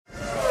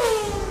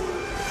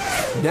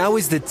Now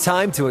is the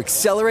time to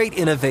accelerate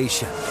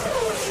innovation.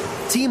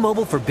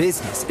 T-Mobile for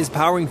Business is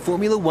powering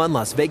Formula One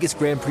Las Vegas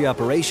Grand Prix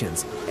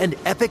operations and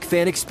epic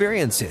fan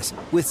experiences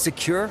with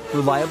secure,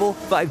 reliable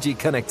 5G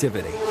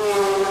connectivity.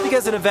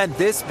 Because an event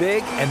this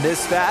big and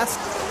this fast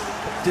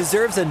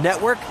deserves a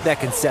network that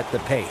can set the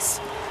pace.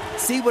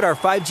 See what our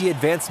 5G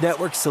advanced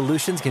network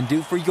solutions can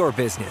do for your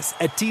business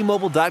at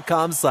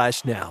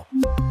T-Mobile.com/now.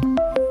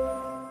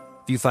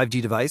 View 5G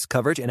device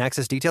coverage and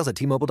access details at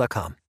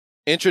T-Mobile.com.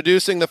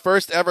 Introducing the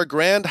first ever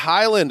Grand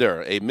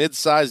Highlander, a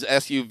mid-sized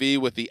SUV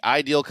with the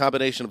ideal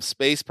combination of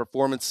space,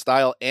 performance,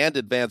 style, and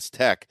advanced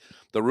tech.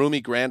 The roomy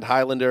Grand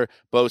Highlander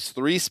boasts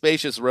 3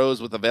 spacious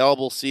rows with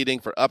available seating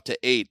for up to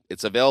 8.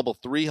 Its available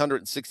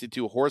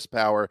 362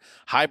 horsepower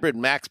hybrid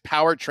max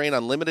powertrain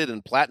unlimited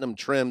and platinum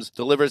trims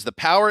delivers the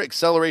power,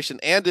 acceleration,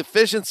 and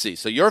efficiency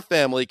so your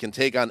family can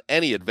take on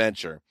any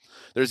adventure.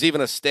 There's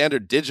even a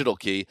standard digital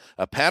key,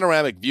 a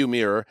panoramic view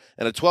mirror,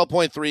 and a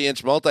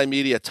 12.3-inch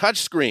multimedia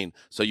touchscreen,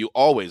 so you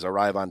always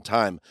arrive on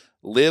time.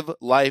 Live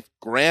life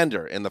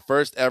grander in the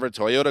first ever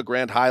Toyota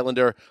Grand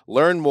Highlander.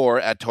 Learn more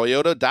at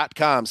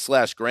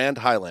toyota.com/Grand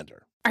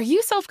Highlander. Are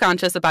you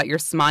self-conscious about your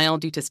smile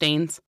due to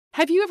stains?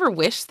 Have you ever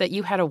wished that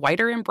you had a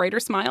whiter and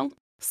brighter smile?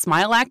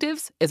 Smile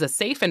Actives is a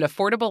safe and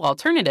affordable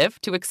alternative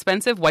to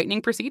expensive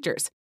whitening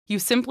procedures. You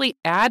simply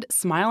add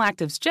Smile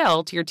Actives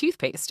gel to your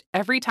toothpaste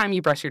every time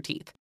you brush your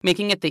teeth,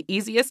 making it the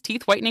easiest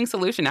teeth whitening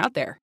solution out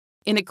there.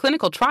 In a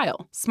clinical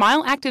trial,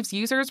 Smile Actives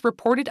users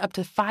reported up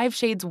to 5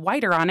 shades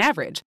whiter on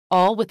average,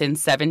 all within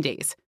 7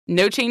 days.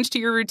 No change to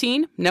your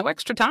routine, no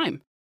extra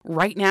time.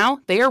 Right now,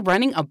 they are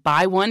running a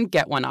buy one,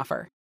 get one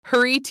offer.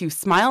 Hurry to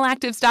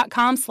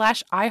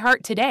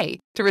smileactives.com/iHeart today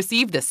to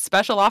receive this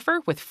special offer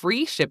with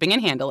free shipping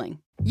and handling.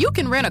 You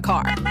can rent a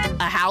car,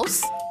 a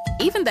house,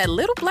 even that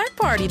little black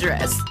party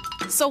dress.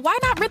 So why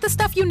not rent the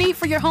stuff you need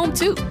for your home,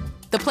 too?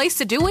 The place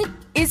to do it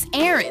is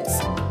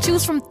Aaron's.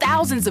 Choose from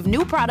thousands of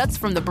new products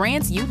from the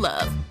brands you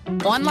love,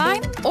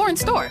 online or in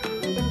store.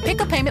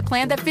 Pick a payment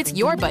plan that fits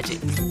your budget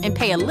and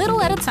pay a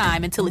little at a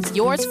time until it's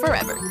yours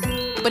forever.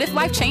 But if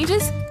life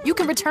changes, you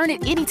can return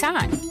it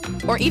anytime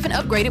or even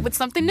upgrade it with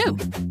something new.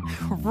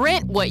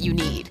 Rent what you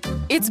need.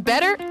 It's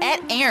better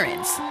at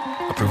Aaron's.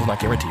 Approval not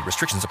guaranteed.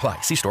 Restrictions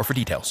apply. See store for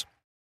details.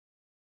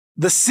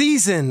 The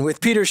Season with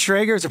Peter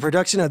Schrager is a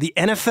production of the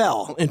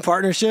NFL in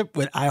partnership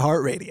with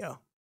iHeartRadio.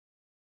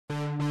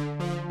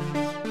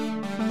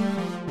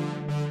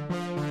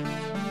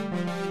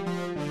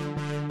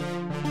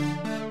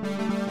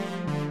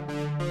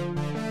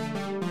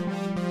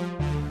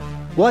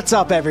 What's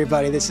up,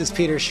 everybody? This is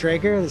Peter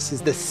Schrager. This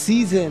is The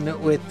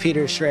Season with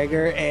Peter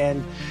Schrager,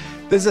 and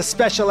this is a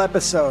special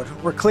episode.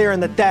 We're clearing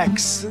the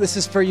decks. This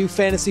is for you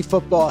fantasy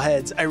football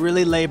heads. I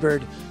really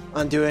labored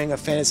on doing a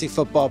fantasy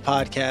football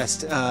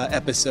podcast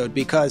episode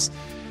because,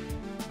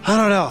 I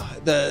don't know,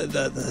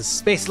 the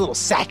space is a little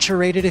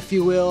saturated, if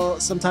you will.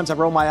 Sometimes I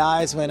roll my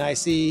eyes when I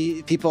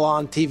see people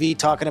on TV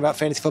talking about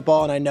fantasy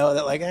football, and I know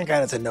that, like, that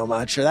guy doesn't know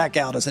much, or that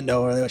gal doesn't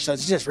know really much. So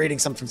it's just reading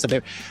something from some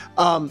paper.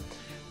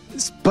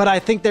 But I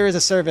think there is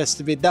a service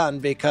to be done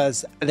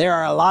because there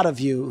are a lot of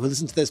you who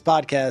listen to this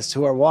podcast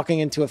who are walking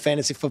into a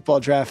fantasy football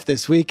draft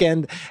this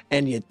weekend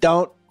and you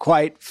don't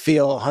quite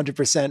feel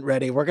 100%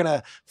 ready. We're going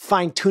to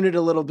fine tune it a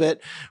little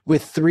bit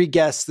with 3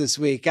 guests this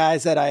week,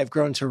 guys that I have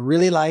grown to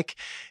really like,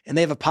 and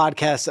they have a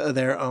podcast of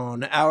their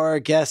own. Our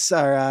guests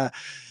are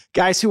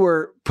guys who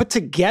were put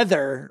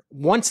together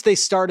once they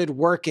started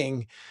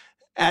working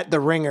at The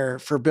Ringer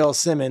for Bill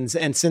Simmons.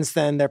 And since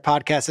then, their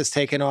podcast has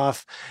taken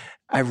off.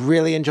 I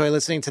really enjoy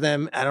listening to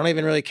them. I don't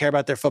even really care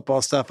about their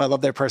football stuff. I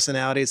love their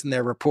personalities and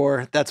their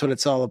rapport. That's what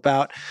it's all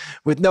about.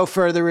 With no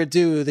further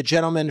ado, the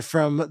gentleman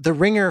from the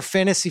Ringer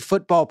Fantasy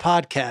Football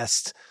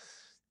Podcast,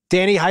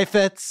 Danny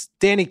Heifetz,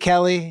 Danny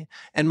Kelly,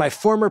 and my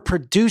former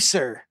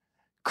producer,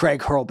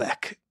 Craig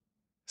Horlbeck.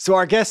 So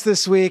our guest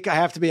this week, I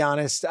have to be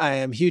honest, I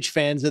am huge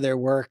fans of their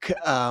work.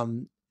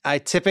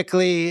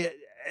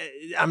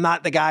 I'm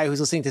not the guy who's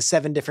listening to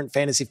 7 different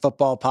fantasy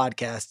football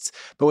podcasts,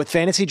 but with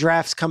fantasy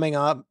drafts coming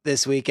up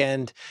this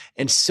weekend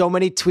and so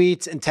many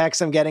tweets and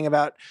texts I'm getting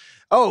about,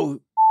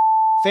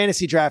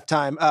 fantasy draft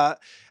time. I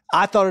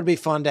thought it'd be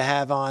fun to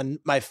have on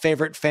my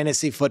favorite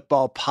fantasy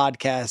football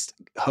podcast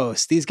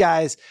host. These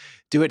guys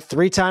do it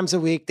 3 times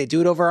a week. They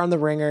do it over on The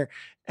Ringer,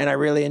 and I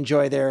really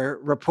enjoy their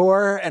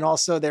rapport and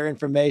also their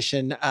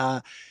information.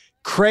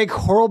 Craig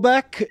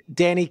Horlbeck,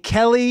 Danny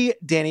Kelly,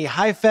 Danny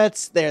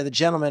Heifetz. They're the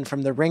gentlemen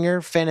from the Ringer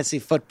Fantasy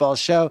Football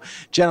Show.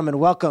 Gentlemen,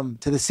 welcome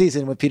to The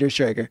Season with Peter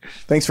Schrager.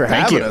 Thanks for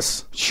having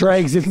us.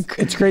 Schrags,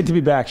 it's great to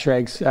be back,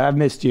 Schrags. I've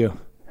missed you.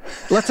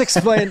 Let's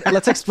explain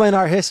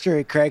our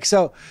history, Craig.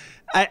 So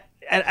I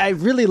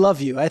really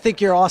love you. I think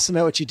you're awesome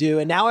at what you do.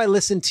 And now I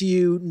listen to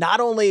you not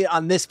only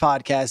on this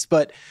podcast,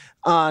 but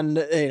on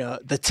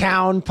the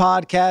Town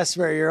podcast,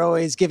 where you're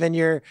always giving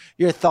your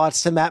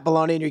thoughts to Matt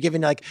Maloney, and you're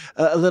giving like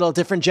a little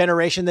different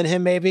generation than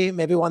him, maybe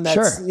one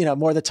that's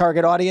more the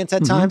target audience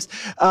at times,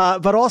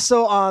 but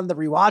also on the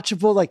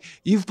Rewatchable. Like,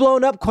 you've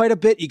blown up quite a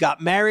bit. You got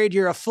married.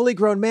 You're a fully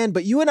grown man.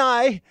 But you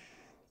and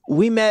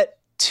we met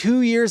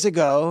 2 years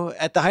ago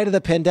at the height of the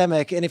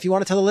pandemic. And if you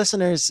want to tell the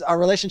listeners our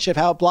relationship,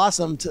 how it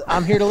blossomed,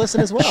 I'm here to listen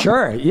as well.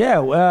 Sure.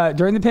 Yeah.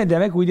 During the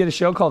pandemic, we did a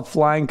show called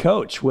Flying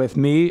Coach with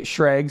me,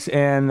 Schrags,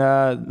 and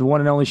the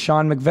one and only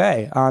Sean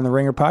McVay on the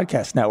Ringer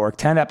Podcast Network.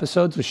 10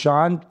 episodes with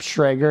Sean,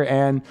 Schrager,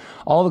 and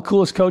all the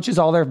coolest coaches,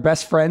 all their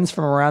best friends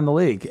from around the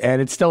league.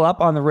 And it's still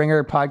up on the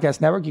Ringer Podcast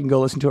Network. You can go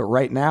listen to it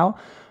right now.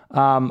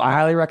 I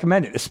highly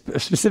recommend it,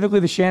 specifically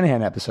the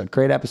Shanahan episode.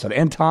 Great episode.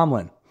 And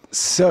Tomlin.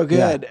 So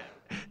good. Yeah.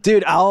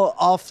 Dude,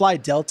 I'll fly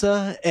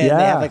Delta, and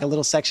they have like a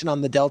little section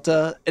on the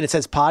Delta, and it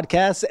says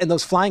podcasts, and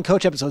those Flying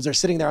Coach episodes are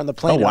sitting there on the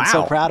plane. Oh, wow. I'm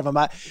so proud of them.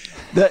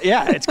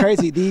 It's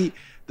crazy.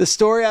 The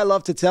story I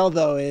love to tell,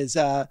 though, is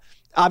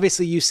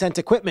obviously you sent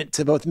equipment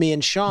to both me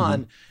and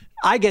Sean. Mm-hmm.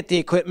 I get the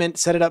equipment,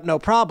 set it up, no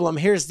problem.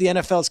 Here's the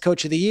NFL's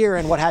Coach of the Year,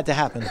 and what had to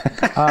happen?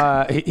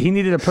 He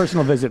needed a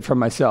personal visit from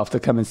myself to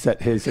come and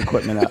set his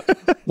equipment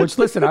up, which,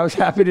 listen, I was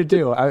happy to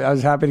do. I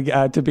was happy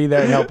to be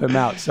there and help him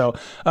out. So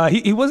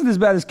he wasn't as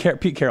bad as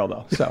Pete Carroll,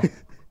 though. So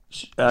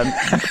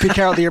Pete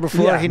Carroll the year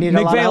before, he needed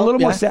McVay, a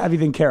little more savvy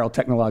than Carroll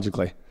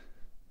technologically.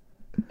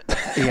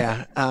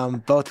 Yeah,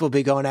 both will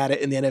be going at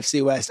it in the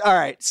NFC West. All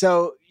right,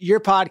 so your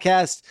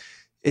podcast,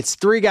 it's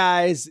three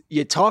guys,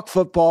 you talk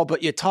football,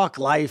 but you talk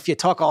life, you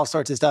talk all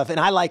sorts of stuff.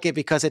 And I like it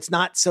because it's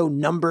not so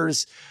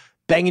numbers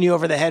banging you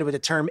over the head with the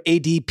term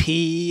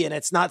ADP. And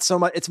it's not so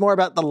much, it's more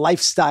about the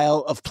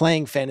lifestyle of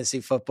playing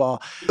fantasy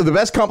football. The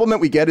best compliment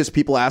we get is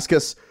people ask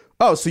us,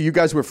 oh, so you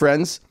guys were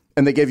friends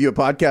and they gave you a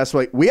podcast.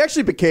 Like, we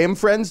actually became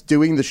friends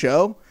doing the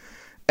show.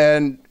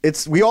 And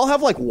we all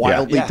have like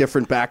wildly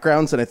different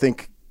backgrounds. And I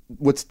think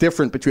what's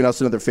different between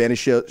us and other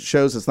fantasy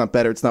shows, it's not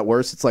better, it's not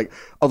worse. It's like,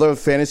 although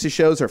fantasy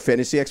shows are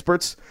fantasy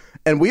experts,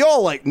 and we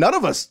all none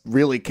of us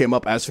really came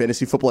up as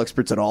fantasy football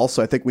experts at all.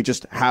 So I think we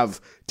just have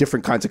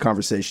different kinds of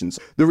conversations.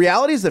 The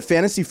reality is that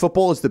fantasy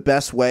football is the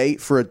best way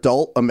for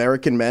adult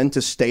American men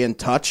to stay in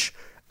touch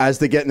as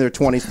they get in their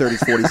 20s, 30s,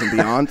 40s, and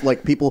beyond.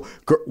 Like, people...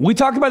 We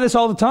talk about this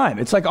all the time.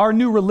 It's like our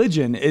new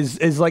religion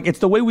is like, it's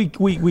the way we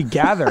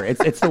gather.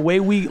 It's the way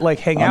we like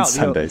hang out.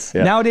 Sundays,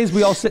 Nowadays,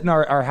 we all sit in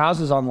our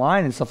houses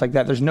online and stuff like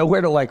that. There's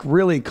nowhere to like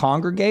really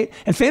congregate.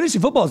 And fantasy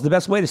football is the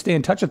best way to stay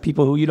in touch with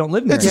people who you don't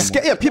live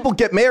near. People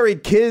get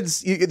married,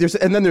 kids,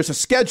 and then there's a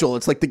schedule.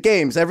 It's like the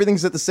games.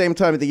 Everything's at the same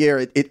time of the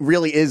year. It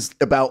really is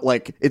about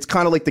like, it's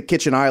kind of like the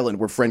kitchen island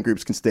where friend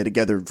groups can stay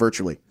together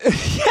virtually.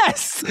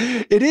 Yes,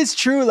 it is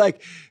true.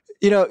 Like,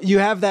 you know, you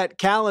have that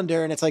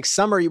calendar and it's like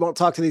summer, you won't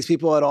talk to these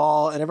people at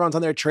all. And everyone's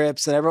on their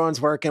trips and everyone's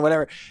working,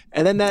 whatever.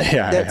 And then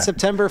that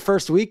September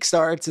 1st week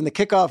starts and the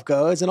kickoff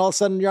goes. And all of a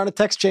sudden you're on a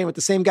text chain with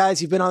the same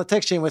guys you've been on a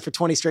text chain with for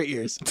 20 straight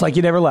years. It's like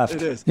you never left.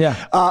 It is.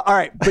 Yeah. All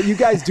right. But you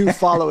guys do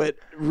follow it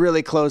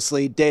really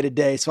closely day to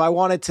day. So I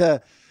wanted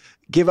to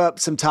give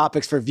up some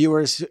topics for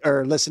viewers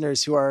or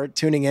listeners who are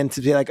tuning in to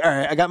be like, all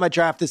right, I got my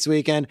draft this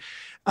weekend.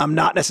 I'm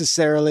not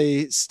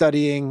necessarily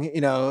studying,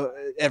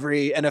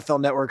 every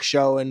NFL Network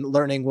show and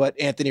learning what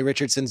Anthony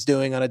Richardson's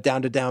doing on a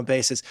down-to-down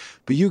basis.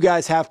 But you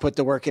guys have put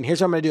the work in. Here's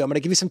what I'm going to do. I'm going to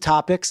give you some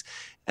topics,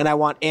 and I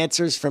want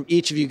answers from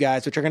each of you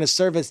guys, which are going to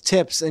serve as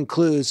tips and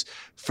clues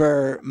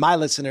for my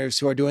listeners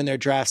who are doing their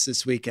drafts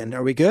this weekend.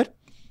 Are we good?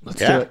 Let's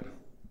do it.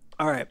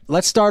 All right.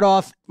 Let's start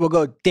off. We'll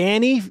go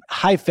Danny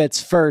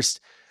Heifetz first.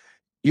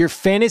 Your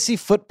fantasy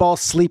football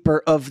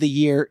sleeper of the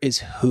year is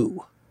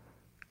who?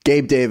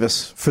 Gabe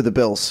Davis for the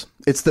Bills.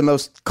 It's the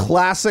most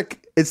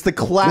classic. It's the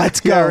classic. Let's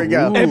go. There we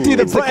go.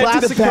 It's the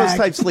classic first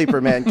type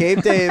sleeper, man.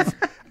 Gabe Dave,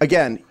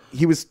 again,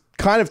 he was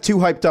kind of too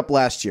hyped up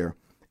last year.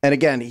 And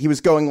again, he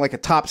was going like a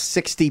top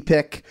 60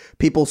 pick.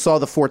 People saw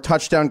the 4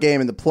 touchdown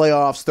game in the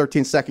playoffs,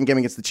 13-second game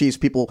against the Chiefs.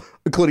 People,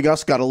 including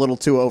us, got a little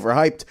too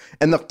overhyped.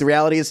 And look, the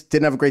reality is,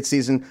 didn't have a great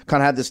season.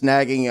 Kind of had this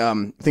nagging, I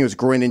think it was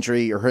groin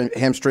injury or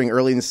hamstring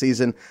early in the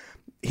season.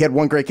 He had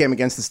one great game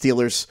against the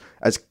Steelers.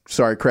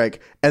 Sorry, Craig.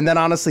 And then,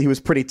 honestly, he was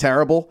pretty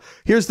terrible.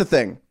 Here's the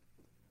thing.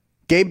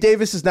 Gabe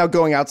Davis is now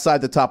going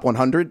outside the top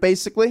 100,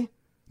 basically.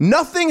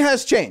 Nothing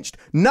has changed.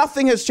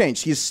 Nothing has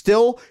changed. He's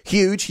still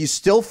huge. He's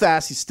still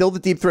fast. He's still the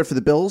deep threat for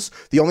the Bills.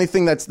 The only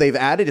thing they've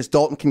added is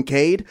Dalton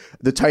Kincaid,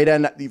 the tight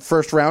end, the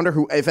first rounder,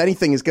 who, if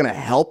anything, is going to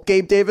help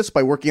Gabe Davis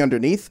by working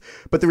underneath.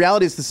 But the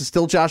reality is this is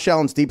still Josh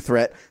Allen's deep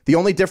threat. The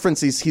only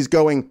difference is he's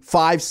going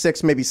 5,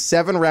 6, maybe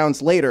 7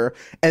 rounds later.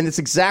 And it's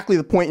exactly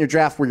the point in your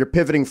draft where you're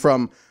pivoting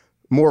from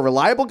more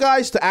reliable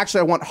guys to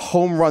actually, I want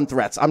home run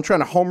threats. I'm trying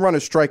to home run or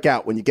strike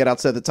out when you get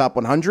outside the top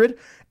 100.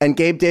 And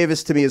Gabe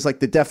Davis, to me, is like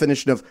the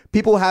definition of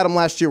people who had him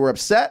last year were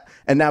upset,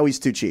 and now he's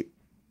too cheap.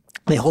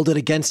 They hold it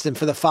against him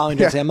for the following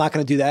year. I'm not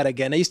going to do that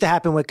again. It used to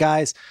happen with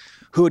guys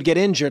who would get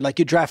injured. Like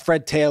you draft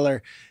Fred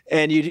Taylor,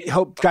 and you'd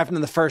hope draft him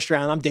in the first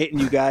round. I'm dating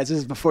you guys. This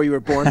is before you were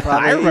born,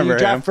 probably. I remember you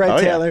draft him.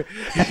 Fred Taylor,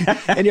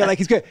 and you're like,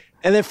 he's good.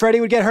 And then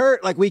Freddie would get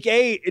hurt like week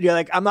 8, and you're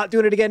like, I'm not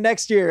doing it again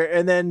next year.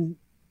 And then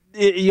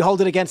you hold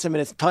it against him,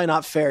 and it's probably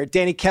not fair.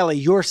 Danny Kelly,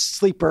 your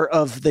sleeper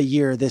of the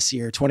year this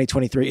year,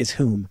 2023, is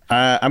whom?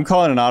 I'm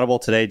calling an audible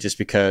today just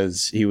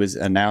because he was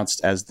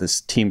announced as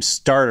this team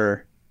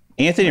starter.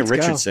 Anthony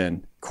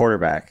Richardson,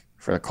 quarterback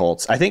for the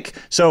Colts. I think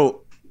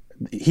so.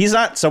 he's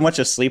not so much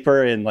a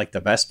sleeper in like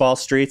the best ball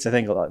streets. I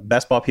think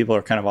best ball people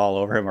are kind of all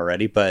over him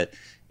already. But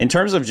in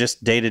terms of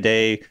just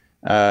day-to-day,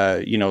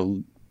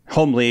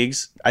 home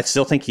leagues, I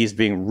still think he's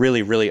being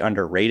really, really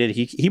underrated.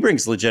 He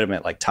brings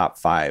legitimate like top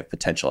 5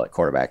 potential at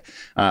quarterback.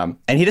 And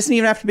he doesn't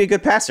even have to be a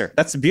good passer.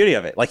 That's the beauty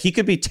of it. Like he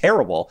could be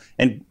terrible.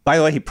 And by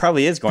the way, he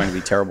probably is going to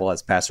be terrible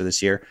as a passer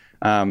this year.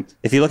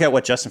 If you look at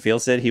what Justin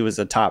Fields did, he was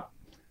a top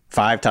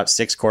 5, top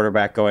 6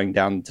 quarterback going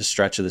down the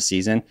stretch of the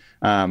season.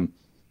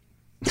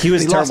 He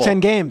was terrible. Lost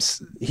 10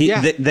 games.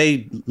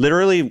 They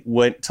literally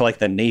went to like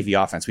the Navy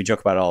offense. We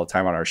joke about it all the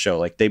time on our show.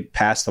 Like they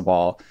passed the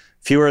ball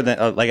fewer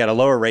than like at a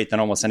lower rate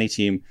than almost any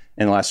team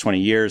in the last 20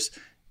 years.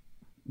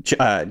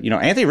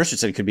 Anthony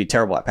Richardson could be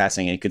terrible at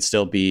passing and he could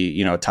still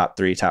be, top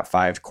 3, top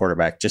 5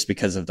 quarterback just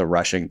because of the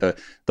rushing.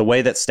 The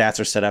way that stats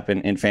are set up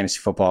in fantasy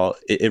football,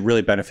 it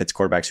really benefits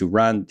quarterbacks who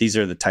run. These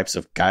are the types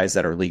of guys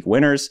that are league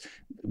winners,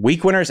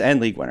 week winners and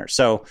league winners.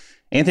 So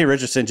Anthony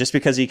Richardson, just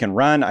because he can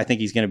run, I think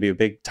he's going to be a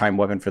big time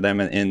weapon for them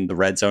in the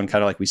red zone,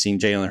 kind of like we've seen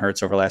Jalen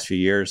Hurts over the last few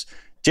years.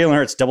 Jalen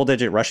Hurts,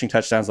 double-digit rushing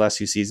touchdowns the last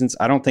few seasons.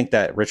 I don't think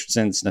that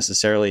Richardson's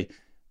necessarily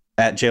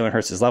at Jalen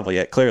Hurts' level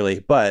yet,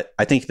 clearly, but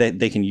I think that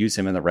they can use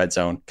him in the red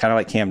zone, kind of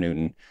like Cam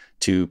Newton,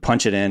 to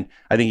punch it in.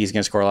 I think he's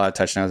going to score a lot of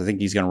touchdowns. I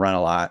think he's going to run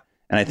a lot.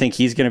 And I think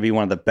he's going to be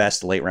one of the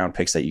best late-round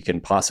picks that you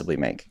can possibly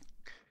make.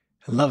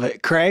 I love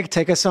it. Craig,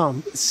 take us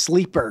home.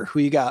 Sleeper, who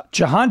you got?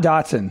 Jahan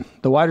Dotson,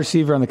 the wide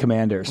receiver on the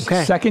Commanders.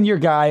 Okay. Second-year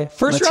guy.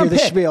 First-round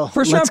pick. Spiel.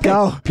 First-round pick.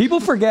 Go. People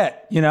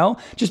forget,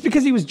 just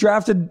because he was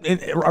drafted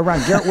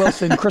around Garrett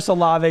Wilson, Chris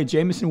Olave,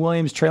 Jameson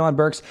Williams, Treylon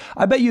Burks.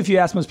 I bet you if you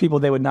ask most people,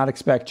 they would not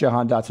expect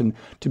Jahan Dotson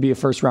to be a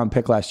first-round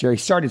pick last year. He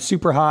started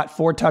super hot,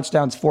 4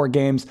 touchdowns, 4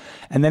 games,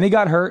 and then he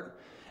got hurt.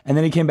 And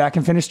then he came back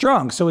and finished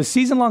strong. So his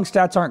season-long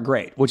stats aren't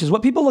great, which is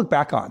what people look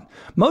back on.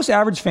 Most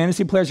average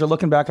fantasy players are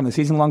looking back on the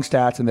season-long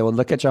stats, and they would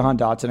look at Jahan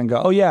Dotson and go,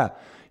 oh, yeah,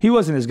 he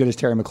wasn't as good as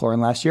Terry McLaurin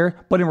last year.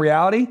 But in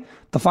reality,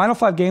 the final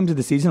 5 games of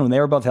the season when they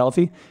were both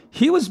healthy,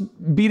 he was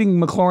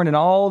beating McLaurin in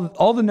all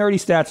the nerdy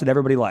stats that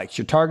everybody likes.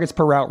 Your targets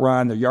per route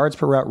run, their yards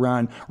per route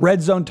run,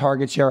 red zone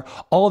target share,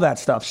 all that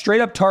stuff.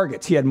 Straight-up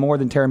targets, he had more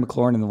than Terry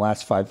McLaurin in the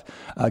last 5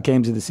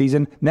 games of the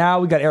season. Now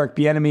we got Eric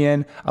Bieniemy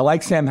in. I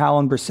like Sam Howell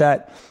and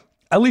Brissett.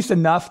 At least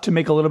enough to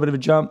make a little bit of a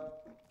jump.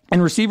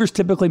 And receivers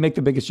typically make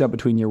the biggest jump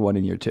between year 1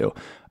 and year 2.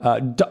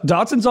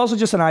 Dotson's also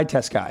just an eye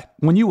test guy.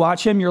 When you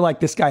watch him, you're like,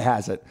 this guy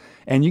has it.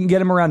 And you can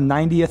get him around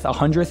 90th,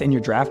 100th in your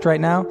draft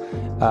right now.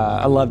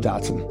 I love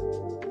Dotson.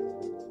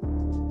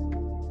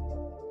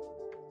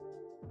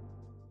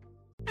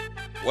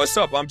 What's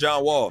up? I'm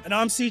John Wall. And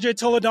I'm CJ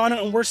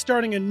Toledano, and we're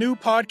starting a new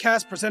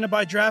podcast presented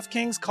by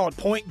DraftKings called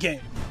Point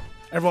Game.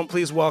 Everyone,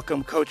 please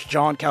welcome Coach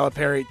John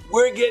Calipari.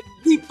 We're getting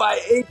beat by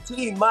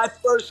 18. My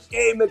first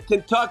game in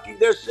Kentucky,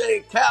 they're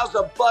saying Cal's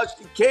a bust.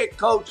 He can't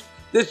coach.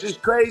 This is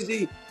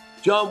crazy.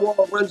 John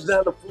Wall runs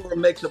down the floor and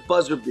makes a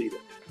buzzer beater.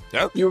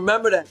 Yep. You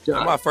remember that, John?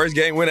 That's my first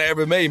game winner I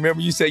ever made.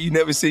 Remember you said you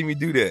never see me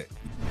do that.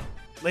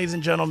 Ladies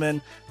and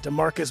gentlemen,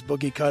 DeMarcus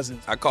Boogie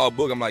Cousins. I called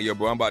Boog. I'm like, yo,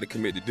 bro, I'm about to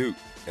commit to Duke.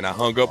 And I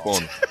hung up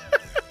on him.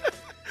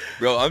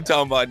 Bro, I'm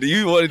talking about, do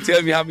you want to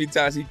tell me how many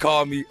times he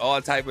called me all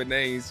type of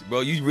names? Bro,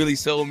 you really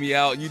sold me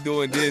out. You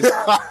doing this.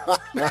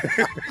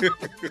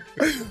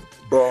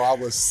 Bro, I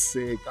was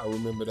sick. I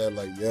remember that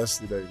like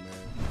yesterday, man.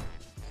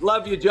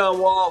 Love you, John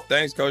Wall.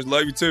 Thanks, Coach.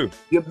 Love you, too.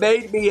 You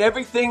made me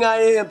everything I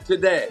am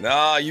today.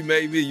 Nah, you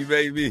made me. You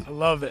made me. I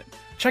love it.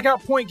 Check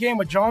out Point Game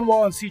with John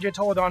Wall and CJ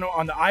Toledano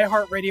on the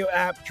iHeartRadio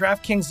app,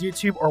 DraftKings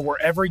YouTube, or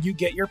wherever you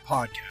get your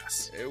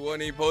podcasts. It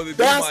wasn't even supposed to be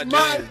That's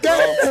my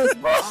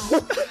game, bro.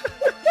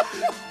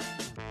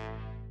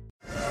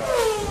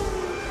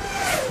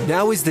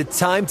 Now is the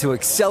time to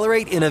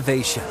accelerate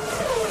innovation.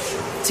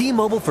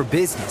 T-Mobile for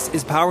Business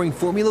is powering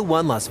Formula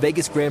One Las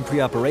Vegas Grand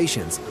Prix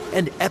operations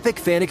and epic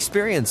fan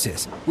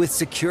experiences with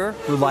secure,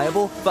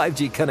 reliable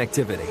 5G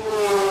connectivity.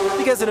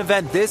 Because an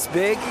event this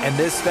big and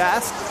this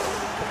fast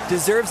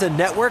deserves a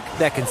network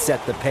that can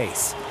set the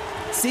pace.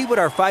 See what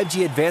our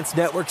 5G advanced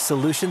network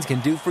solutions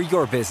can do for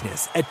your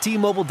business at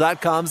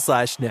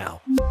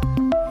T-Mobile.com/now.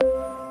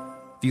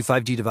 View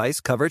 5G device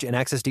coverage and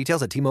access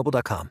details at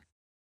T-Mobile.com.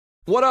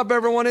 What up,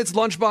 everyone? It's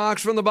Lunchbox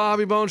from the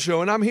Bobby Bones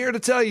Show, and I'm here to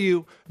tell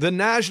you the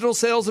national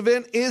sales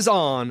event is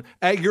on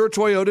at your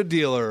Toyota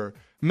dealer,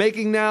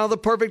 making now the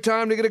perfect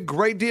time to get a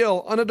great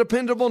deal on a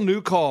dependable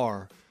new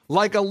car.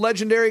 Like a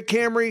legendary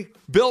Camry,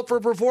 built for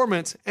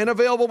performance and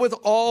available with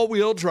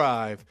all-wheel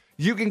drive.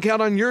 You can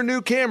count on your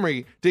new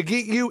Camry to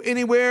get you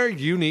anywhere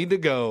you need to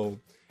go.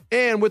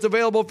 And with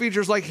available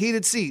features like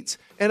heated seats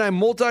and a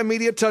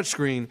multimedia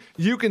touchscreen,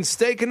 you can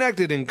stay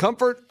connected in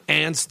comfort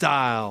and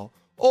style.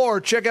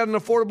 Or check out an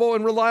affordable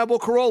and reliable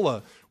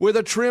Corolla with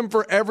a trim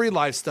for every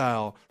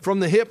lifestyle. From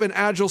the hip and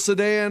agile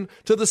sedan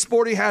to the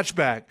sporty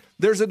hatchback,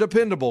 there's a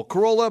dependable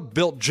Corolla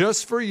built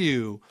just for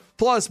you.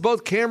 Plus,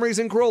 both Camrys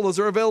and Corollas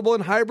are available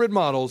in hybrid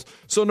models,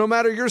 so no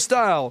matter your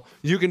style,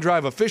 you can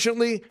drive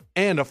efficiently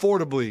and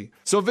affordably.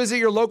 So visit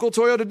your local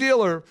Toyota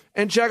dealer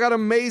and check out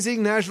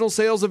amazing national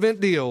sales event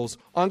deals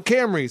on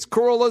Camrys,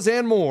 Corollas,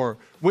 and more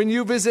when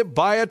you visit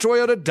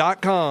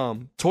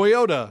buyatoyota.com.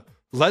 Toyota,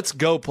 Let's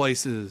go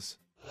places.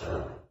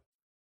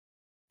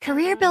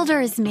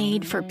 CareerBuilder is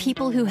made for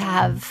people who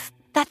have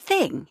that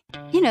thing.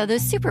 You know,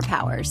 those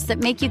superpowers that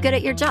make you good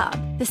at your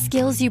job, the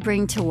skills you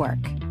bring to work.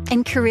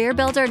 And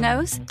CareerBuilder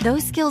knows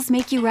those skills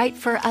make you right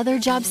for other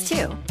jobs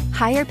too.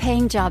 Higher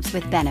paying jobs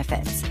with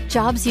benefits,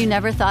 jobs you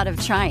never thought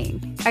of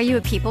trying. Are you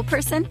a people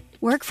person?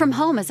 Work from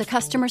home as a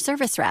customer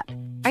service rep.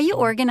 Are you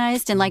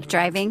organized and like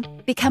driving?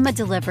 Become a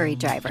delivery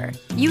driver.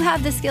 You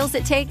have the skills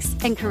it takes,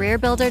 and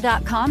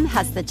CareerBuilder.com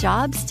has the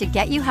jobs to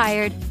get you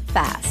hired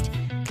fast.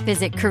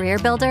 Visit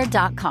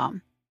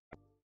CareerBuilder.com.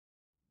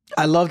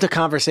 I loved the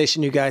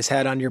conversation you guys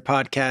had on your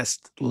podcast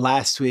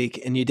last week,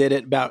 and you did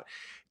it about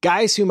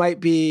guys who might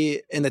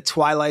be in the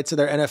twilights of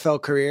their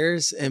NFL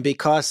careers, and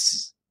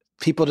because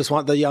people just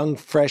want the young,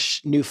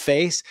 fresh, new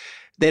face,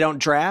 they don't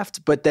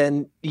draft, but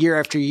then year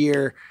after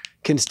year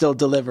can still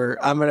deliver.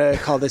 I'm going to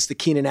call this the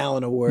Keenan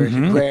Allen Award,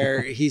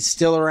 where he's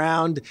still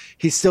around,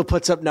 he still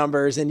puts up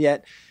numbers, and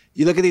yet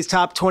you look at these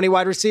top 20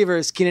 wide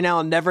receivers, Keenan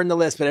Allen never in the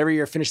list, but every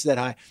year finishes that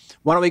high.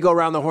 Why don't we go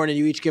around the horn and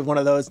you each give one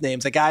of those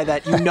names? A guy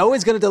that you know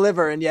is going to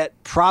deliver and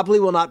yet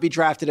probably will not be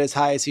drafted as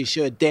high as he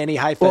should. Danny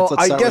Heifetz,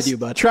 let's start with you,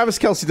 bud. Travis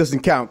Kelce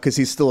doesn't count because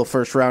he's still a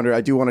first rounder.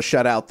 I do want to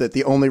shout out that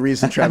the only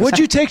reason Travis... Would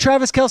you take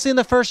Travis Kelce in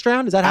the first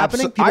round? Is that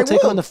happening? People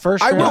take him in the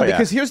first round? I will,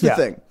 because here's the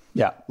thing.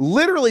 Yeah.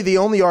 Literally the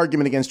only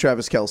argument against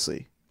Travis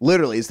Kelce,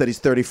 literally, is that he's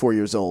 34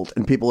 years old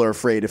and people are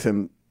afraid of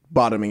him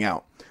bottoming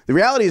out. The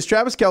reality is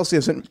Travis Kelce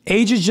isn't...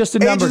 Age is just a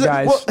number,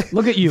 guys.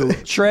 Look at you.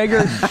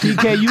 Schrager,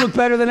 DK, you look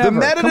better than ever. The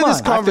meta of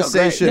this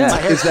conversation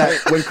is that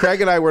when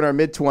Craig and I were in our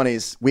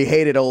mid-20s, we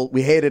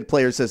hated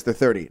players as they're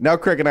 30. Now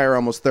Craig and I are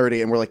almost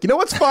 30, and we're like, you know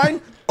what's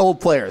fine?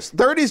 Old players.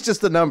 30 is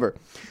just a number.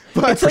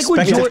 But it's like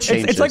when George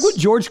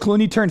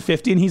Clooney turned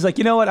 50 and he's like,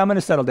 you know what, I'm going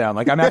to settle down.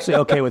 Like, I'm actually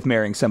okay with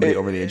marrying somebody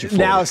over the age of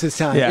 40. Now is his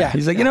time. Yeah.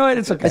 He's like, you know what,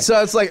 it's okay. And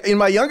so it's like, in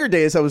my younger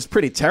days, I was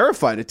pretty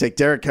terrified to take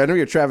Derrick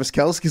Henry or Travis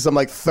Kelce because I'm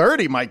like,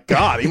 30, my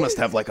God, he must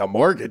have like a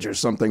mortgage or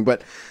something.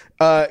 But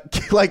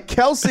like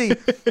Kelce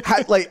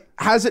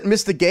hasn't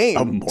missed a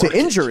game to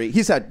injury. He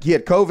had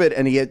COVID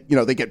and he had,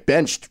 they get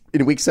benched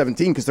in week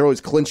 17 because they're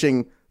always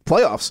clinching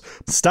playoffs.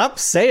 Stop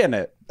saying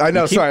it. I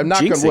know. Sorry, I'm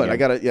knocking on wood. him. I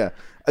got it. Yeah.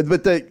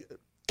 But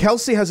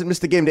Kelce hasn't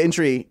missed a game to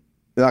injury,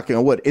 knocking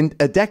on wood, in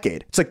a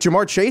decade. It's like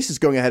Jamar Chase is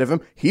going ahead of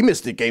him. He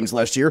missed games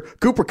last year.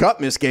 Cooper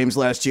Kupp missed games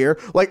last year.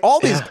 Like all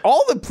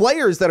the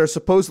players that are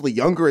supposedly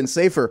younger and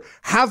safer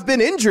have been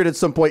injured at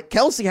some point.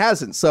 Kelce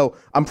hasn't. So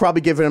I'm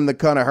probably giving him the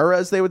Conahura,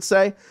 as they would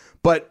say.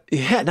 But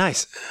yeah,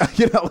 nice.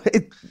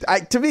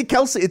 To me,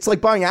 Kelce, it's like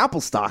buying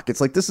Apple stock.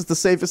 It's like, this is the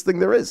safest thing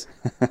there is.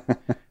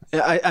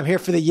 I'm here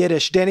for the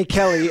Yiddish. Danny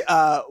Kelly,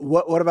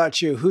 what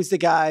about you? Who's the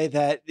guy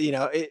that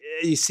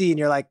you see and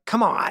you're like,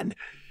 come on?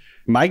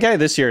 My guy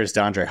this year is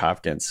DeAndre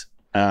Hopkins.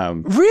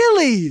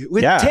 Really?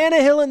 With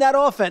Tannehill in that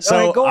offense? So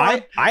all right, go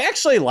on. I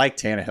actually like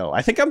Tannehill.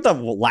 I think I'm the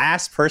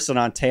last person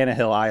on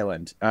Tannehill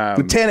Island.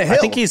 Tannehill? I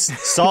think he's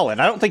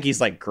solid. I don't think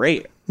he's like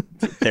great.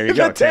 There you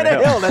go,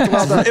 Tannehill. That's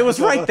well done. It was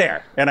right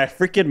there, and I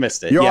freaking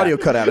missed it. Your audio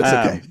cut out. It's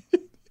okay.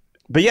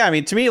 But yeah, I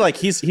mean, to me, like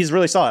he's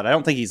really solid. I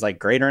don't think he's like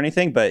great or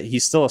anything, but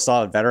he's still a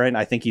solid veteran.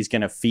 I think he's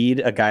going to feed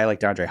a guy like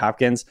DeAndre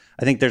Hopkins.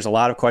 I think there's a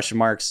lot of question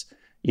marks,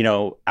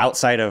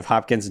 outside of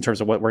Hopkins in terms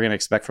of what we're going to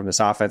expect from this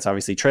offense.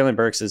 Obviously, Treylon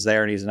Burks is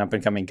there and he's an up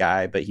and coming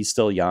guy, but he's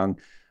still young,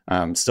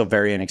 still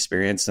very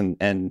inexperienced.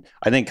 And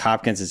I think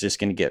Hopkins is just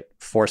going to get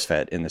force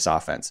fed in this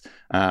offense.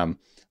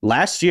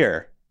 Last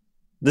year,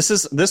 this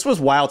was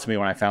wild to me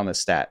when I found this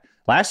stat.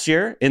 Last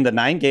year, in the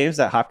 9 games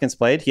that Hopkins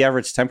played, he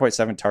averaged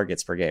 10.7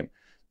 targets per game.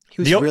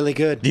 He was really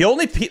good. The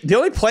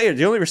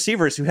only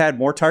receivers who had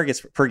more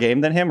targets per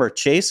game than him are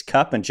Chase,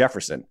 Kupp, and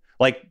Jefferson.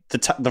 Like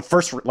the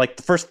first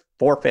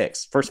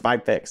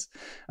 5 picks.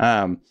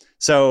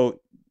 So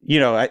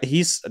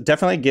he's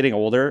definitely getting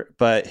older,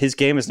 but his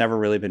game has never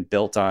really been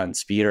built on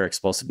speed or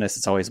explosiveness.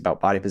 It's always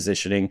about body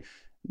positioning,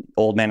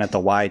 old man at the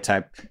Y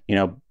type.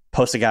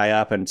 Post a guy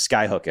up and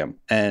skyhook him,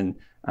 and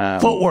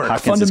footwork,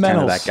 Hopkins fundamentals. is kind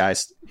of that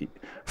guy's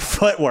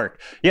footwork.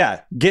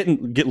 Yeah, get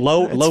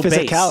low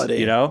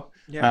physicality. Base.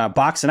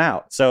 Boxing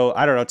out. So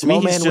I don't know. To me,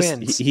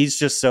 he's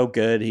just so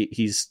good.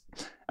 He's.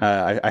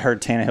 I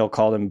heard Tannehill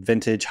called him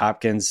vintage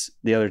Hopkins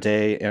the other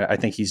day, and I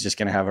think he's just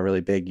going to have a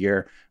really big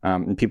year.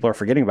 And people are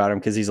forgetting about him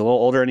because he's a little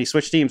older and he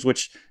switched teams,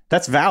 which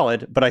that's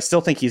valid, but I still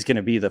think he's going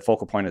to be the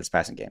focal point of this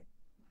passing game.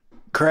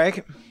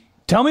 Craig,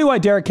 tell me why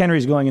Derrick Henry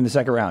is going in the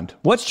second round.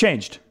 What's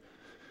changed?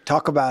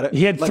 Talk about it.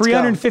 He had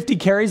 350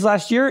 carries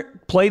last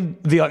year,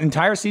 played the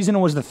entire season,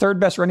 and was the 3rd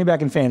best running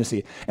back in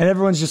fantasy. And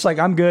everyone's just like,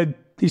 I'm good.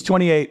 He's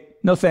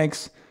 28. No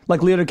thanks.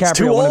 Like Leo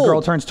DiCaprio when a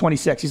girl turns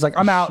 26. He's like,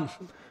 I'm out.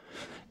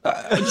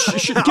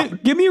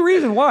 Give me a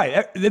reason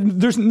why.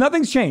 There's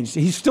nothing's changed.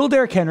 He's still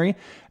Derrick Henry.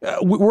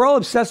 We're all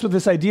obsessed with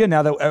this idea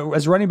now that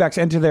as running backs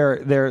enter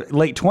their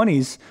late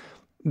 20s,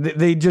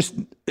 they just,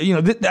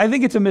 I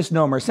think it's a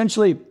misnomer.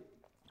 Essentially,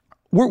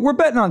 we're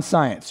betting on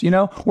science.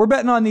 We're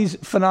betting on these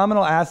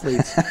phenomenal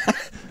athletes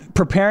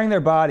preparing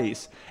their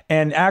bodies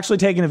and actually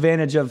taking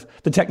advantage of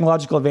the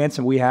technological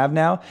advancement we have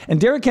now.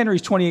 And Derrick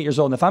Henry's 28 years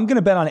old. And if I'm going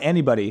to bet on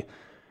anybody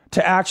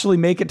to actually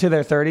make it to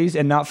their 30s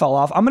and not fall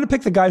off, I'm going to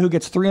pick the guy who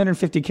gets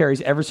 350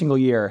 carries every single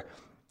year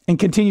and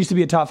continues to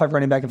be a top 5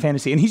 running back in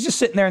fantasy. And he's just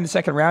sitting there in the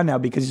second round now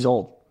because he's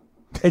old.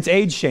 It's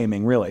age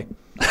shaming, really.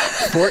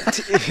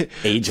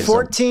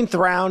 14th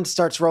round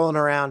starts rolling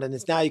around, and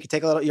it's now you can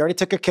take a little. You already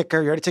took your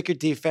kicker, you already took your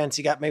defense.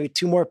 You got maybe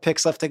 2 more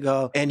picks left to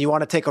go, and you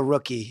want to take a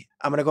rookie.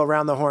 I'm going to go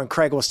around the horn.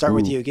 Craig, we'll start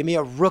with you. Give me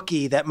a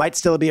rookie that might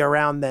still be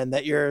around then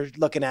that you're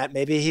looking at.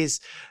 Maybe he's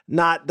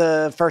not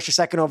the first or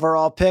second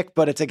overall pick,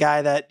 but it's a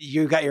guy that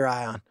you got your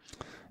eye on.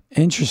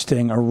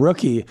 Interesting, a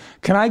rookie.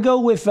 Can I go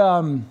with?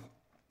 I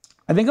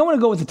think I want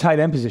to go with the tight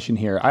end position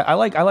here. I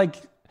like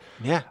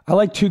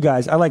 2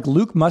 guys. I like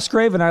Luke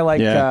Musgrave, and I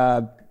like.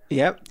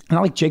 Yep. And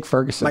I like Jake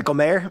Ferguson. Michael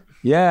Mayer?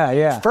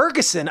 Yeah.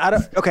 Ferguson. Tell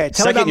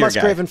me about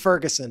Musgrave and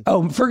Ferguson.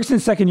 Oh,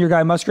 Ferguson's second-year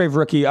guy, Musgrave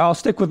rookie. I'll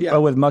stick with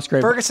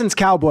Musgrave. Ferguson's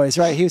Cowboys,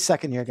 right? He was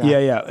second-year guy.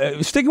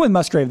 Yeah. Sticking with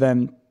Musgrave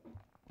then.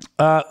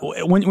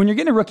 When you're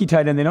getting a rookie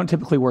tight end, they don't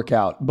typically work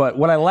out. But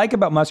what I like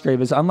about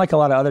Musgrave is, unlike a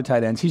lot of other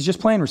tight ends, he's just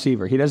playing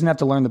receiver. He doesn't have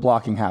to learn the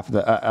blocking half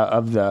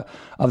of the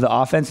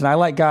offense. And I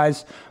like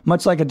guys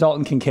much like a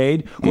Dalton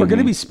Kincaid who are going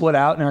to be split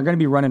out and are going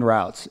to be running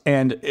routes.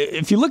 And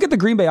if you look at the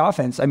Green Bay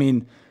offense, I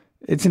mean,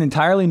 it's an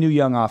entirely new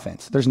young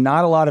offense. There's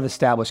not a lot of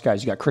established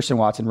guys. You got Christian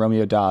Watson,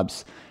 Romeo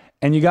Doubs,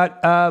 and you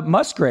got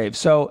Musgrave.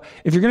 So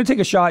if you're going to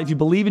take a shot, if you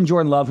believe in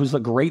Jordan Love, who's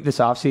looked great this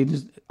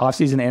offseason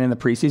and in the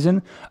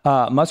preseason,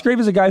 Musgrave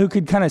is a guy who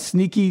could kind of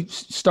sneaky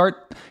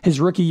start his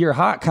rookie year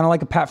hot, kind of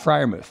like a Pat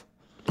Freiermuth.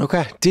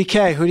 Okay.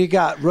 DK, who do you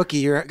got? Rookie,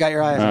 you got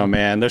your eye on. Oh,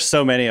 man, there's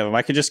so many of them.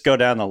 I could just go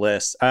down the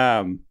list.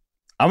 I'm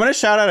going to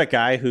shout out a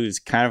guy who's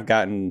kind of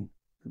gotten...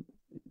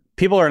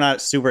 People are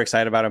not super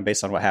excited about him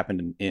based on what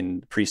happened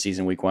in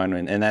preseason week 1,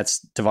 and that's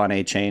Devon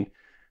Achane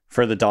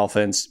for the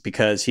Dolphins,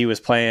 because he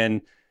was like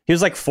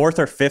 4th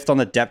or 5th on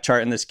the depth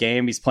chart in this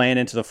game. He's playing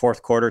into the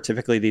 4th quarter.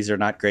 Typically, these are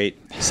not great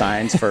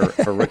signs for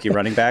rookie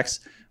running backs.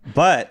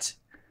 But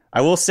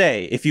I will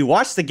say, if you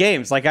watch the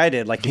games like I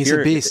did, like if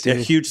you're a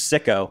huge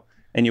sicko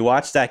and you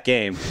watch that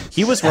game,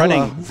 he was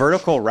running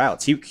vertical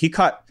routes. He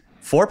caught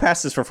 4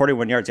 passes for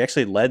 41 yards. He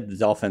actually led the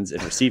Dolphins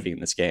in receiving in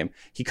this game.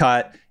 He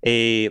caught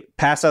a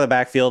pass out of the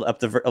backfield up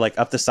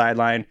the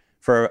sideline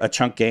for a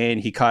chunk gain.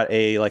 He caught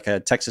a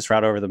Texas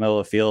route over the middle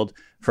of the field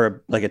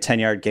for a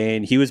 10-yard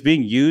gain. He was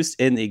being used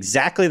in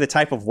exactly the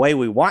type of way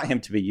we want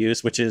him to be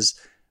used, which is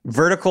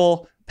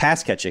vertical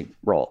pass catching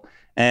role.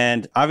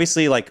 And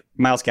obviously,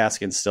 Myles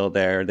Gaskin's still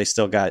there. They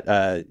still got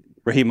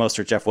Raheem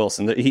Mostert, Jeff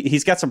Wilson.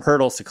 He's got some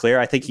hurdles to clear.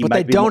 I think he might be.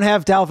 But they don't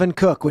have Dalvin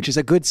Cook, which is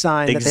a good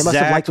sign that they must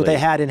have liked what they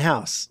had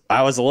in-house.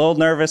 I was a little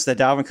nervous that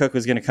Dalvin Cook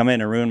was going to come in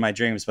and ruin my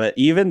dreams. But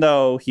even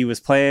though he was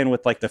playing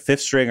with the 5th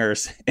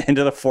stringers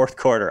into the 4th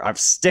quarter, I'm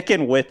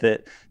sticking with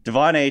it.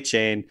 Devon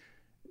Achane,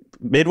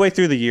 midway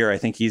through the year, I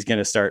think he's going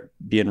to start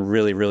being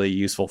really, really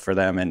useful for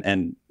them.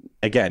 And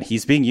again,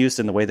 he's being used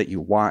in the way that you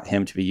want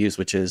him to be used,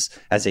 which is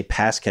as a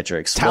pass catcher,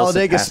 explosive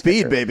Talladega pass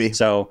speed, catcher. Baby.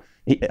 So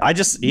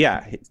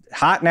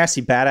hot,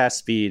 nasty, badass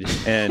speed,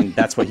 and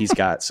that's what he's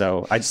got.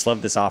 So I just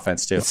love this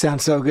offense too. It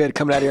sounds so good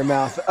coming out of your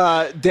mouth.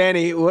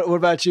 Danny, what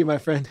about you, my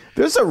friend?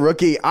 There's a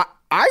rookie.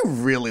 I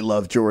really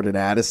love Jordan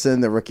Addison,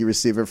 the rookie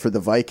receiver for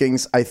the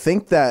Vikings. I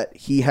think that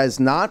he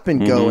has not been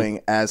going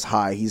as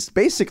high. He's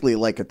basically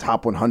like a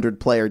top 100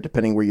 player,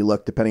 depending where you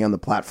look, depending on the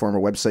platform or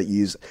website you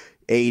use.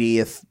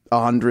 80th,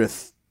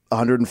 100th,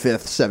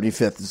 105th,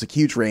 75th. It's a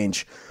huge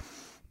range.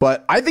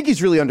 But I think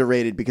he's really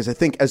underrated because I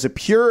think as a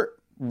pure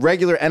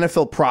regular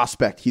NFL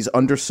prospect, he's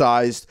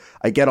undersized.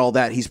 I get all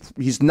that.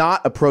 He's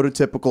not a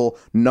prototypical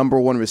number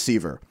 1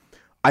 receiver.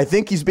 I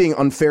think he's being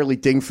unfairly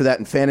dinged for that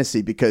in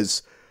fantasy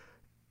because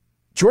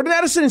Jordan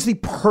Addison is the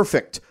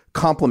perfect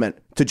complement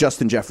to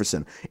Justin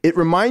Jefferson. It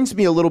reminds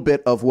me a little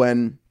bit of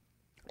when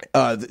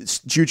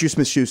Juju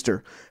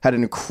Smith-Schuster had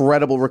an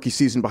incredible rookie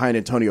season behind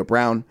Antonio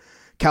Brown.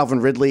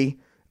 Calvin Ridley.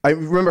 I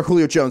remember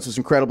Julio Jones was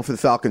incredible for the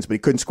Falcons, but he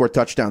couldn't score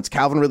touchdowns.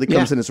 Calvin Ridley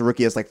comes in as a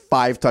rookie, has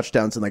 5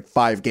 touchdowns in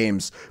 5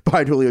 games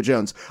behind Julio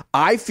Jones.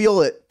 I feel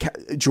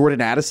that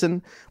Jordan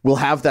Addison will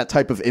have that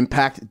type of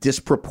impact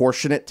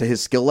disproportionate to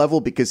his skill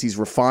level because he's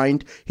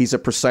refined. He's a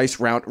precise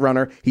route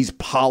runner. He's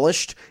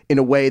polished in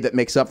a way that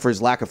makes up for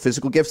his lack of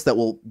physical gifts that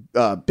will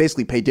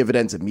basically pay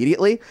dividends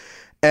immediately.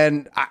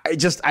 And I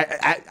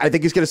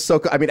think he's going to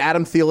soak. I mean,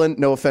 Adam Thielen,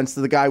 no offense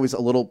to the guy, was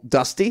a little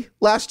dusty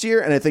last year,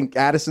 and I think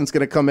Addison's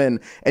going to come in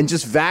and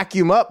just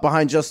vacuum up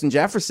behind Justin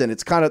Jefferson.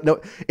 It's kind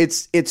of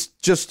it's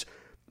just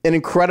an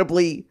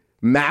incredibly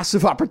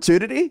massive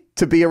opportunity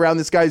to be around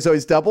this guy who's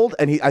always doubled,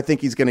 and I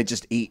think he's going to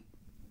just eat.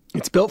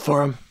 It's built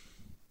for him.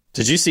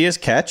 Did you see his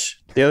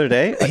catch the other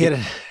day? He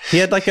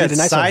had a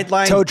nice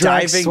sideline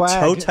diving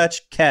toe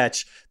touch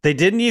catch. They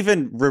didn't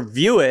even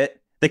review it.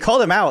 They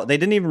called him out. They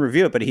didn't even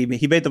review it, but he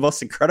made the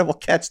most incredible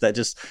catch that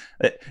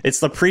it's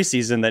the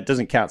preseason that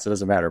doesn't count, so it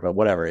doesn't matter, but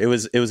whatever. It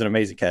was an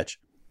amazing catch.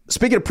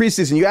 Speaking of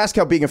preseason, you ask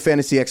how being a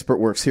fantasy expert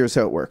works. Here's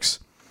how it works.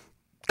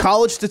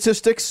 College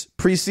statistics,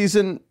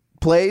 preseason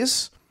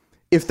plays,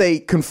 if they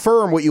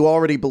confirm what you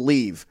already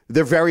believe,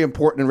 they're very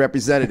important and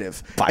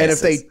representative.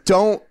 Biases.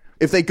 And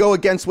if they go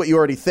against what you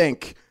already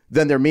think,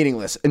 then they're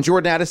meaningless. And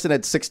Jordan Addison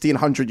had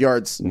 1,600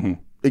 yards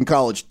in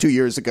college 2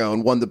 years ago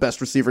and won the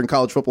best receiver in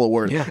college football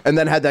award, and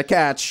then had that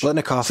catch.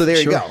 Blitnikoff, so there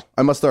you go.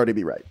 I must already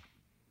be right.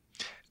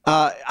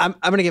 I'm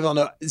going to give a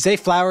note. Zay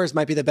Flowers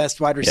might be the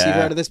best wide receiver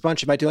out of this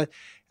bunch. He might do it.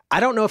 I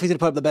don't know if he's going to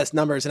put up the best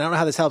numbers, and I don't know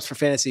how this helps for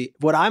fantasy.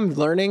 What I'm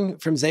learning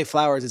from Zay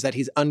Flowers is that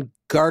he's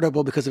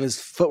unguardable because of his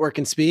footwork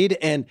and speed,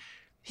 and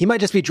he might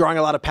just be drawing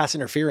a lot of pass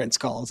interference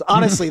calls.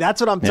 Honestly, that's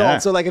what I'm told. Yeah.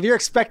 So, like, if you're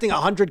expecting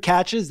 100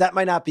 catches, that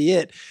might not be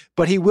it,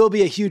 but he will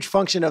be a huge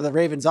function of the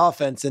Ravens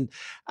offense, and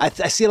I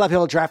see a lot of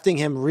people drafting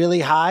him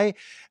really high.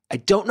 I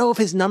don't know if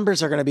his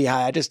numbers are going to be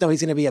high. I just know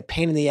he's going to be a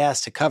pain in the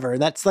ass to cover,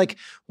 and that's like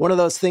one of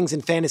those things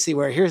in fantasy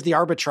where here's the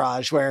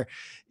arbitrage where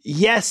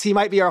yes, he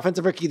might be our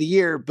offensive rookie of the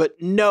year, but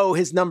no,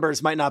 his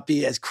numbers might not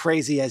be as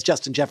crazy as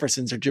Justin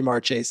Jefferson's or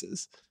Jamar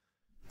Chase's.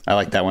 I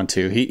like that one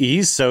too.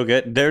 He's so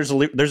good. There's a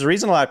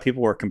reason a lot of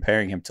people were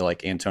comparing him to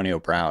like Antonio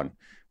Brown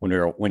when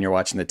you're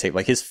watching the tape.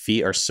 Like his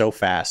feet are so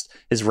fast,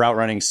 his route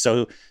running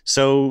so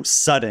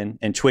sudden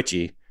and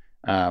twitchy.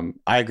 I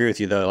agree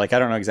with you though. Like I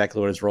don't know exactly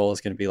what his role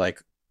is going to be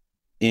like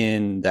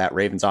in that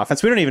Ravens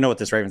offense. We don't even know what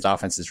this Ravens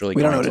offense is really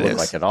going to look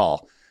like at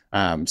all.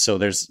 So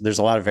there's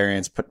a lot of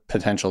variance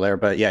potential there,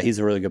 but yeah, he's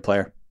a really good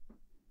player.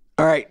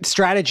 All right.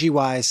 Strategy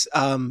wise,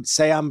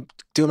 say I'm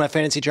doing my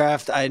fantasy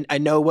draft. I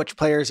know which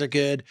players are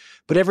good,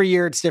 but every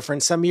year it's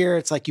different. Some year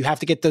it's like you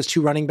have to get those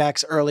 2 running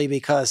backs early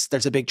because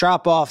there's a big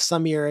drop off.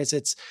 Some years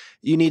it's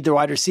you need the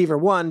wide receiver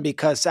 1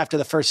 because after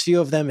the first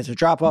few of them, it's a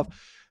drop off.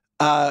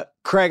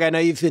 Craig, I know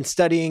you've been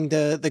studying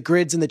the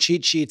grids and the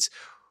cheat sheets.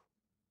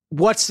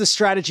 What's the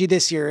strategy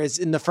this year? Is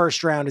in the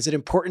first round? Is it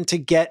important to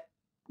get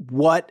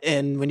what?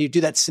 And when you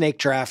do that snake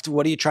draft,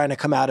 what are you trying to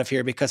come out of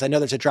here? Because I know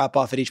there's a drop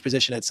off at each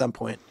position at some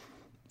point.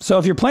 So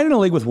if you're playing in a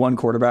league with one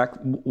quarterback,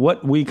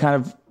 what we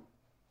kind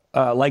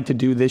of like to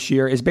do this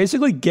year is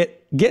basically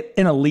get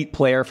an elite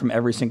player from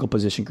every single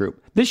position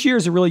group. This year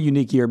is a really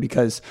unique year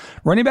because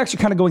running backs are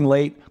kind of going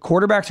late.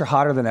 Quarterbacks are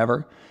hotter than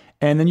ever.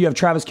 And then you have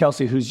Travis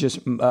Kelce, who's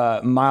just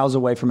miles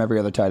away from every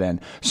other tight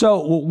end. So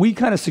what we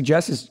kind of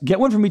suggest is get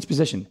one from each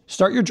position.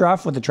 Start your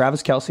draft with a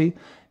Travis Kelce,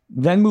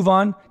 then move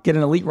on, get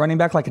an elite running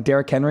back like a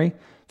Derrick Henry.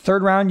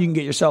 Third round, you can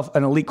get yourself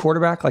an elite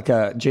quarterback like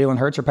a Jalen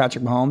Hurts or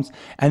Patrick Mahomes,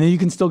 and then you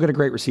can still get a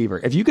great receiver.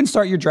 If you can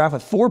start your draft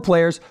with 4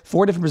 players,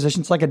 4 different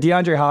positions, like a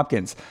DeAndre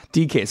Hopkins,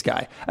 DK's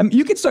guy,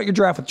 you can start your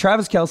draft with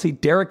Travis Kelce,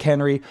 Derrick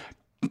Henry,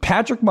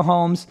 Patrick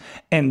Mahomes,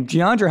 and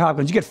DeAndre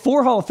Hopkins. You get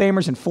 4 Hall of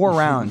Famers in 4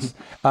 rounds,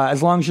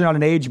 as long as you're not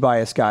an age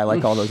bias guy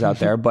like all those out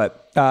there.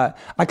 But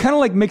I kind of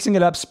like mixing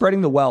it up,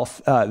 spreading the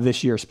wealth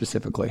this year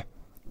specifically.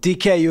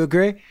 DK, you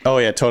agree? Oh,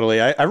 yeah, totally.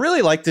 I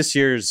really like this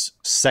year's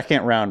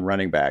second round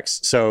running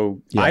backs.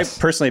 So yes. I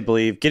personally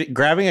believe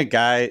grabbing a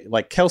guy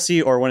like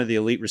Kelce or one of the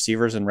elite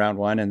receivers in round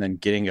 1 and then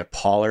getting a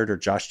Pollard or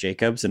Josh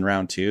Jacobs in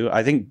round 2.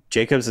 I think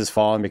Jacobs has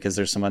fallen because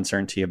there's some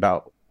uncertainty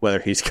about whether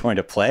he's going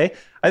to play.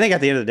 I think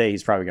at the end of the day,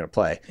 he's probably going to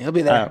play. He'll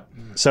be there.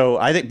 So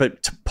I think,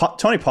 but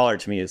Tony Pollard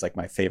to me is like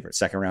my favorite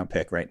second round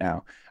pick right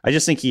now. I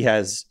just think he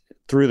has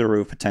through the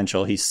roof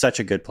potential. He's such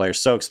a good player,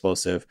 so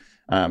explosive.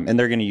 And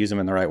they're going to use him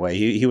in the right way.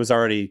 He was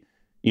already,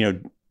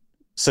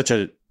 such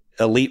a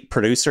elite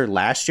producer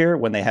last year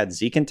when they had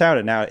Zeke in town,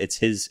 and now it's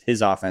his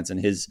offense and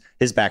his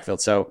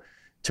backfield. So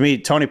to me,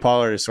 Tony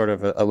Pollard is sort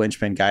of a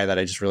linchpin guy that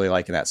I just really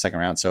like in that second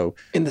round. So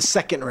in the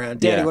second round,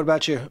 Danny, what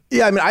about you?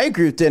 Yeah, I mean, I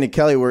agree with Danny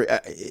Kelly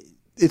where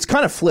it's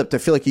kind of flipped. I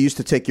feel like you used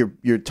to take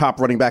your top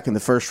running back in the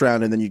first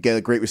round and then you get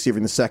a great receiver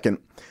in the second.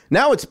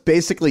 Now it's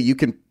basically you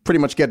can pretty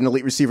much get an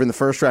elite receiver in the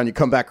first round. You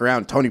come back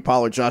around, Tony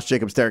Pollard, Josh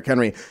Jacobs, Derrick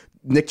Henry,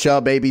 Nick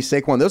Chubb, AB,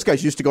 Saquon. Those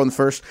guys used to go in the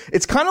first.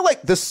 It's kind of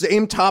like the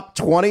same top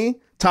 20,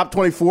 top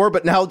 24,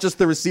 but now just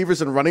the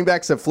receivers and running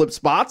backs have flipped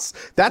spots.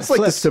 That's like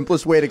the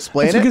simplest way to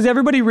explain it. Because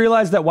everybody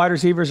realized that wide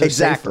receivers are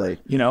safer.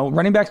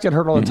 Running backs get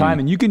hurt all the time,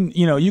 and you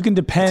can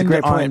depend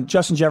on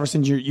Justin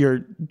Jefferson,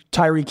 your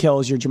Tyreek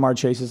Hills, your Jamar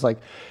Chases. Like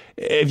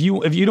if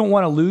you don't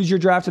want to lose your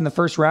draft in the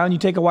first round, you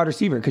take a wide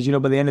receiver because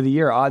by the end of the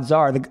year, odds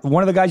are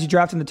one of the guys you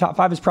draft in the top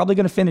 5 is probably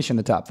going to finish in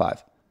the top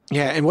 5.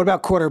 Yeah, and what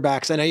about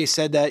quarterbacks? I know you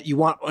said that you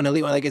want an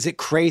elite one. Like, is it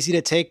crazy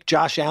to take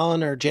Josh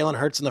Allen or Jalen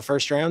Hurts in the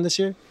first round this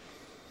year?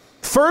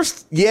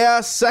 First, yeah.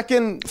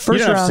 Second,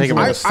 first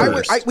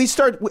round. We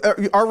start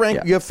our rank.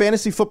 Yeah. You have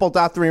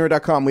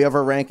fantasyfootball.theringer.com. We have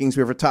our rankings. We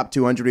have our top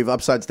 200. We have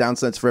upsides,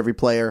 downsides for every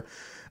player.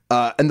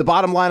 And the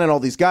bottom line on all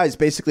these guys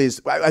basically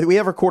is we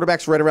have our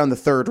quarterbacks right around the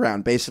third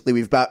round. Basically,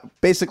 we've got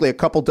a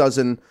couple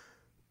dozen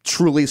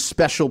truly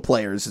special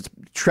players. It's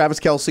Travis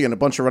Kelce and a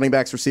bunch of running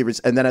backs, receivers.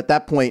 And then at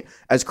that point,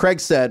 as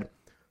Craig said,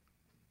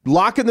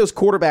 lock in those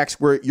quarterbacks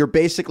where you're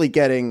basically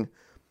getting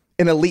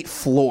an elite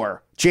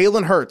floor.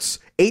 Jalen Hurts,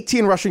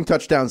 18 rushing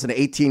touchdowns in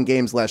 18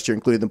 games last year,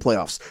 including the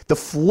playoffs. The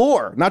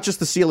floor, not just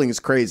the ceiling, is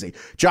crazy.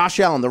 Josh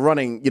Allen, the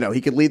running, he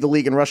could lead the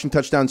league in rushing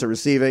touchdowns or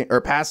receiving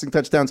or passing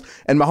touchdowns,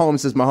 and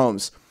Mahomes is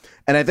Mahomes.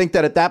 And I think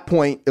that at that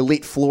point,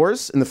 elite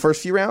floors in the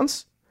first few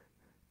rounds,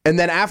 and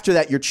then after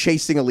that, you're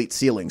chasing elite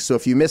ceilings. So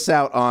if you miss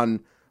out on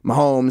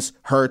Mahomes,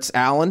 Hurts,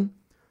 Allen,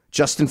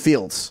 Justin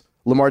Fields,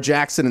 Lamar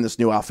Jackson in this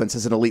new offense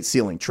has an elite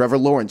ceiling. Trevor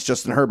Lawrence,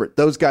 Justin Herbert,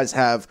 those guys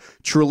have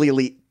truly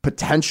elite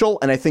potential.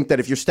 And I think that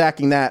if you're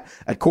stacking that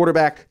at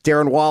quarterback,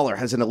 Darren Waller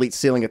has an elite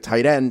ceiling at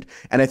tight end.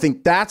 And I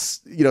think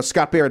that's,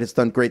 Scott Barrett has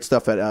done great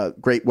stuff at a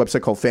great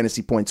website called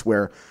Fantasy Points,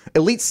 where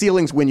elite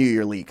ceilings win you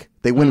your league.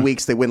 They win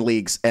weeks, they win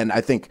leagues. And I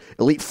think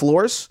elite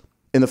floors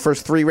in the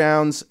first 3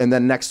 rounds, and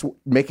then next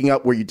making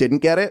up where you didn't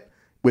get it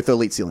with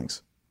elite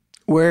ceilings.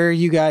 Where are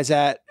you guys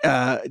at,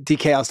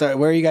 DK? I'll start.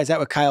 Where are you guys at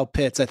with Kyle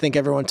Pitts? I think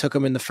everyone took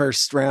him in the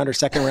first round or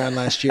second round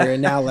last year,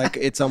 and now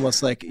it's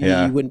almost like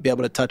you wouldn't be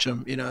able to touch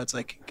him. It's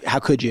like, how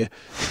could you?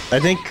 I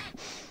think,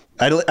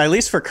 at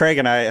least for Craig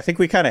and I think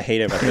we kind of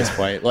hate him at this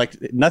point.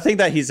 Like, nothing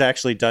that he's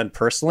actually done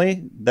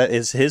personally that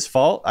is his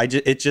fault.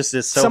 It just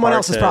is so someone hard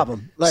else's to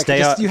problem. Like,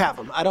 you have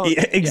him. I don't.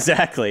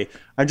 Exactly. Yeah.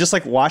 I'm just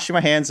like washing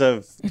my hands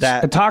of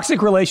that. A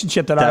toxic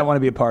relationship that I don't want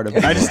to be a part of.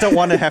 I just don't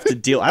want to have to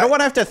deal. I don't want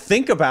to have to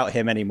think about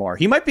him anymore.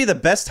 He might be the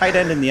best tight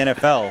end in the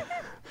NFL.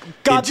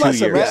 God bless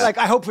him. Right? Like,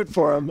 I hope it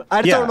for him.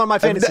 I throw him on my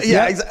fantasy.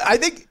 I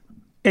think.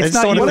 It's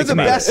not one of the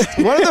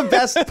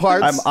best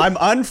parts. I'm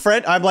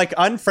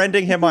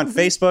unfriending him on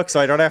Facebook, so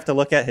I don't have to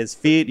look at his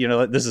feed.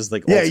 This is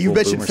like old you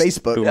mentioned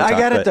Facebook. I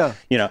get it though.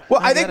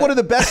 I think one of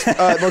the best,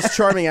 most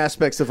charming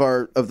aspects of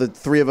the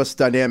three of us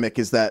dynamic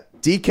is that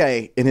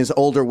DK, in his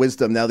older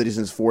wisdom, now that he's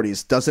in his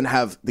 40s, doesn't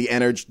have the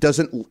energy,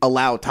 doesn't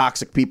allow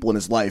toxic people in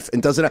his life,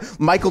 and doesn't have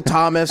Michael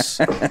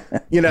Thomas,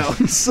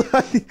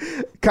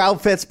 Kyle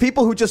Pitts,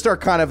 people who just are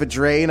kind of a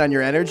drain on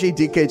your energy.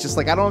 DK's just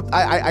like, I don't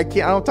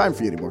have time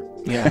for you anymore.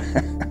 Yeah.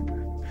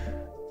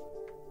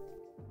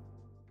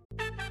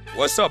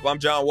 What's up? I'm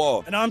John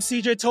Wall. And I'm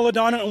CJ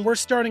Toledano, and we're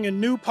starting a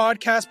new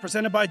podcast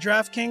presented by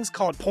DraftKings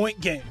called Point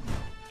Game.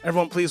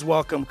 Everyone, please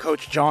welcome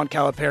Coach John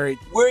Calipari.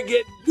 We're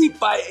getting beat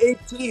by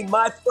 18.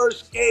 My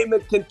first game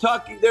in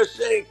Kentucky, they're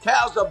saying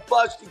Cal's a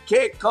bust. He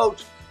can't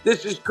coach.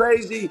 This is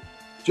crazy.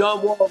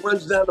 John Wall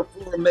runs down the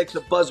floor and makes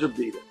a buzzer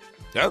beater.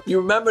 Yep. You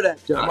remember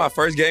that, John? That's my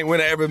first game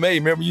winner I ever made.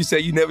 Remember you said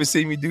you never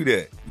see me do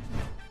that.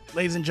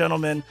 Ladies and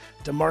gentlemen,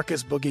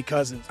 DeMarcus Boogie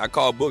Cousins. I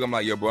called Boog. I'm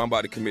like, yo, bro, I'm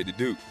about to commit to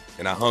Duke.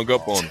 And I hung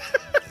up on him.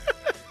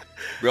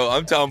 Bro,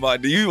 I'm talking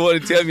about, do you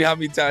want to tell me how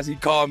many times he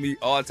called me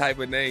all type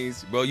of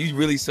names? Bro, you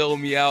really sold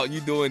me out. You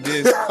doing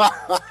this.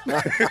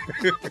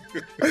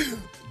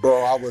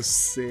 Bro, I was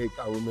sick.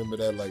 I remember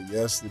that like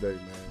yesterday,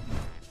 man.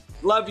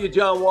 Love you,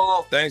 John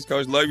Wall. Thanks,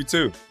 Coach. Love you,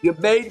 too. You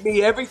made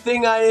me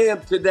everything I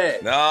am today.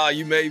 Nah,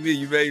 you made me.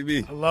 You made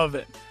me. I love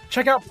it.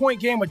 Check out Point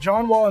Game with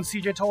John Wall and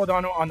CJ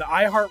Toledano on the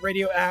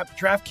iHeartRadio app,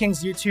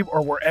 DraftKings YouTube,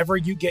 or wherever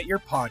you get your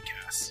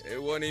podcasts. It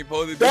wasn't even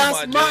supposed to be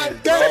That's my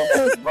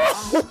game, bro.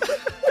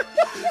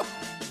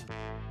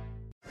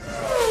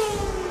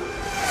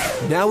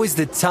 Now is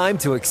the time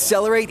to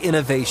accelerate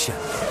innovation.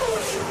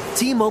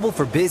 T-Mobile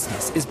for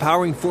Business is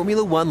powering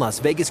Formula One Las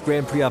Vegas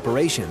Grand Prix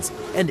operations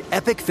and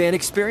epic fan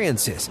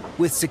experiences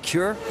with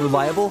secure,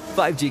 reliable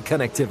 5G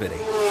connectivity.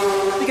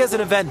 Because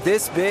an event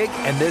this big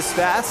and this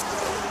fast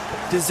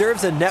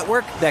deserves a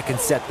network that can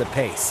set the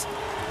pace.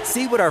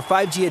 See what our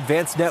 5G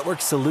advanced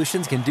network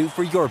solutions can do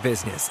for your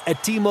business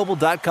at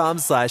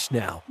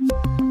T-Mobile.com/now.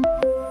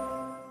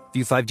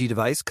 View 5G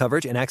device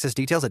coverage and access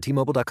details at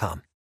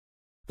T-Mobile.com.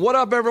 What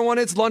up, everyone?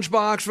 It's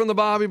Lunchbox from the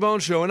Bobby Bone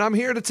Show, and I'm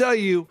here to tell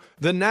you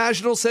the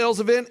national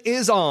sales event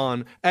is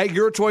on at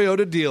your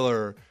Toyota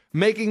dealer,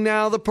 making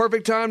now the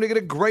perfect time to get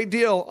a great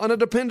deal on a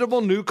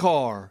dependable new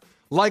car.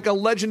 Like a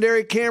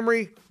legendary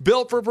Camry,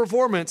 built for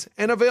performance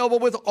and available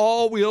with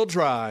all-wheel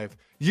drive.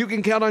 You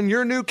can count on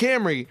your new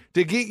Camry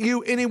to get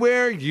you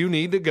anywhere you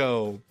need to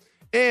go.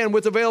 And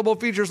with available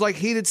features like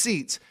heated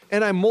seats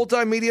and a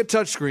multimedia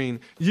touchscreen,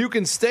 you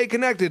can stay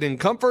connected in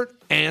comfort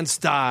and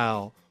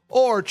style.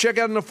 Or check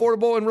out an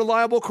affordable and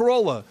reliable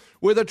Corolla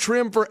with a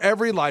trim for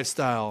every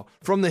lifestyle.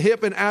 From the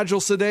hip and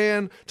agile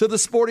sedan to the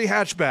sporty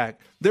hatchback,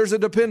 there's a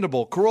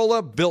dependable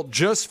Corolla built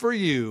just for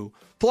you.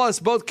 Plus,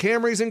 both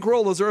Camrys and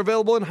Corollas are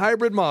available in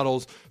hybrid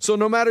models, so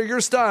no matter your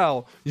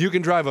style, you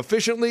can drive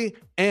efficiently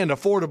and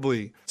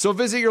affordably. So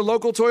visit your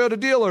local Toyota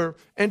dealer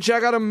and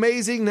check out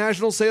amazing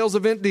national sales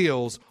event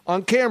deals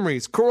on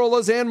Camrys,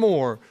 Corollas, and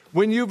more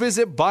when you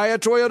visit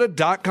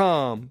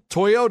buyatoyota.com.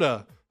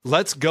 Toyota,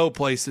 let's go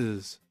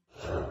places.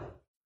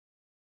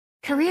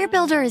 Career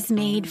Builder is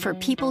made for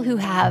people who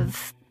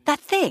have that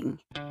thing.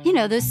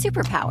 Those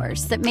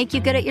superpowers that make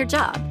you good at your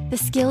job, the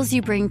skills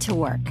you bring to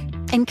work.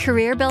 And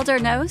Career Builder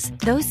knows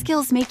those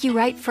skills make you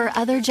right for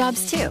other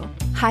jobs too.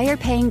 Higher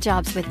paying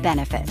jobs with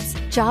benefits,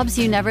 jobs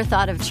you never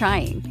thought of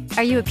trying.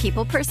 Are you a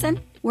people person?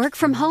 Work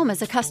from home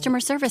as a customer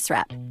service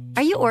rep.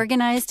 Are you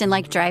organized and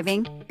like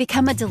driving?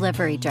 Become a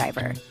delivery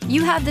driver.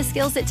 You have the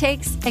skills it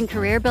takes, and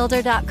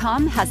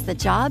CareerBuilder.com has the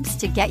jobs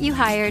to get you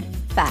hired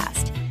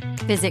fast.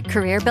 Visit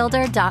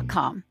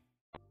CareerBuilder.com.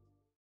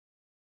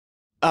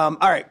 All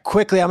right,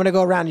 quickly, I'm going to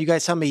go around. You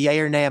guys tell me yay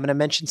or nay. I'm going to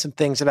mention some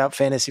things about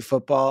fantasy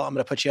football. I'm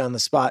going to put you on the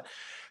spot.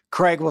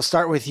 Craig, we'll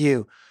start with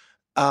you.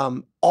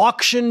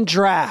 Auction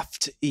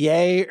draft,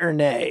 yay or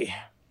nay?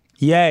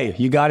 Yay,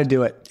 you got to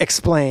do it.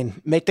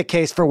 Explain. Make the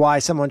case for why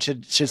someone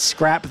should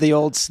scrap the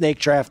old snake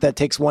draft that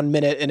takes 1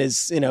 minute and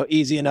is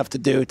easy enough to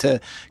do,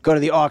 to go to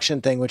the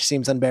auction thing, which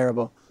seems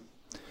unbearable.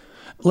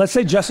 Let's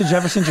say Justin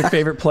Jefferson's your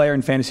favorite player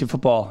in fantasy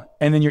football,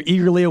 and then you're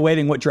eagerly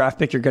awaiting what draft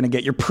pick you're going to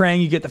get. You're praying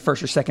you get the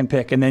first or second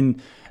pick, and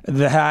then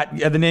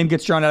the name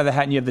gets drawn out of the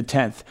hat and you have the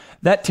 10th.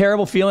 That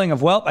terrible feeling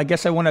of, well, I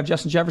guess I want to have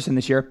Justin Jefferson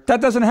this year.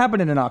 That doesn't happen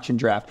in an auction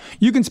draft.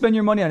 You can spend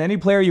your money on any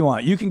player you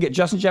want. You can get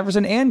Justin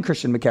Jefferson and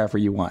Christian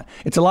McCaffrey you want.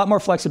 It's a lot more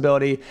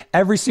flexibility.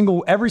 Every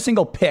single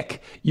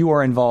pick you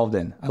are involved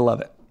in. I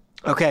love it.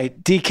 Okay,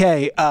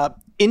 DK,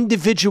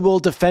 individual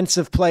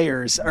defensive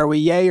players, are we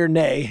yay or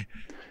nay?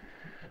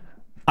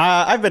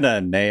 I've been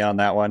a nay on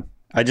that one.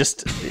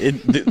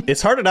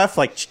 It's hard enough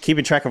like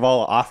keeping track of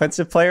all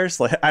offensive players.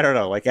 Like, I don't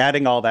know, like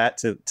adding all that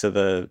to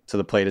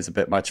the plate is a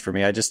bit much for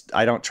me. I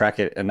don't track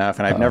it enough,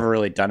 and I've never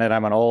really done it.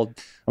 I'm an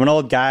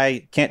old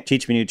guy. Can't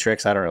teach me new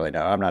tricks. I don't really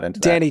know. I'm not into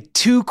that. Danny,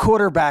 2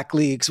 quarterback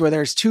leagues where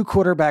there's 2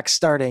 quarterbacks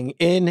starting,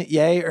 in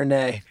yay or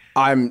nay?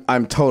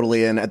 I'm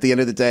totally in. At the end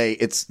of the day,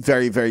 it's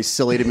very, very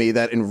silly to me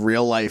that in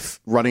real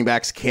life running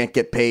backs can't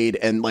get paid,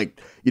 and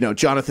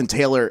Jonathan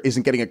Taylor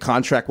isn't getting a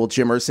contract while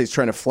Jim Irsay's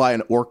trying to fly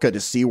an orca to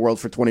SeaWorld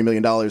for $20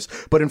 million.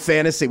 But in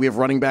fantasy, we have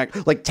running back,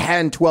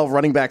 10, 12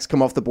 running backs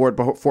come off the board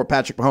before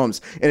Patrick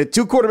Mahomes. In a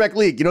 2-quarterback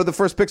league, the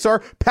first picks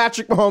are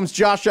Patrick Mahomes,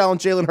 Josh Allen,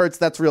 Jalen Hurts.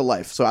 That's real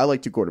life. So I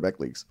like 2-quarterback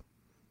leagues.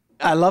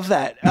 I love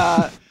that.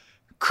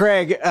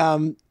 Craig,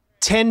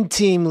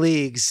 10-team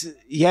leagues,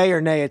 yay or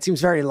nay? It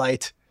seems very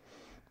light.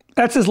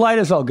 That's as light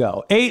as I'll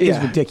go. 8 is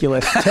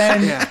ridiculous.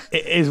 10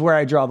 is where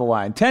I draw the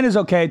line. 10 is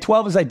okay.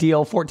 12 is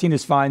ideal. 14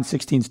 is fine.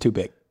 16 is too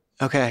big.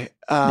 Okay.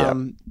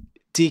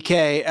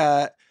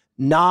 DK,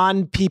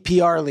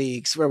 non-PPR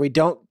leagues where we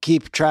don't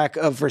keep track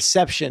of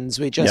receptions.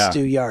 We just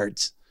do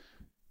yards.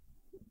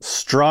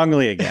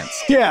 Strongly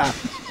against. Yeah.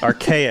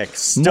 Archaic.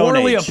 Stone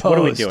Morally Age. opposed. What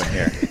are we doing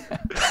here?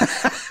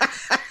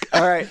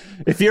 All right.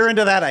 If you're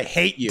into that, I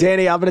hate you.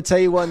 Danny, I'm going to tell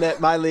you one that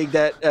my league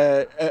that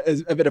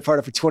I've been a part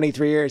of for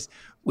 23 years.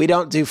 We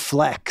don't do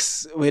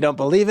flex. We don't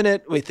believe in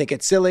it. We think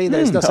it's silly.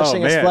 There's no such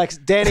thing as flex.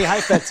 Danny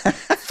Heifetz,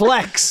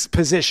 flex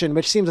position,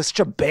 which seems like such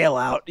a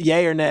bailout.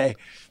 Yay or nay?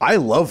 I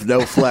love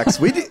no flex.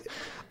 Leading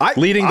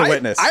the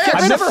witness.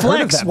 I've never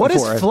heard of that What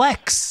before. is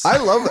flex? I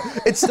love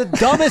it. It's the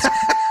dumbest.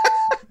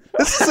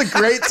 This is a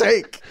great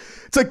take.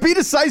 It's like, be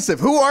decisive.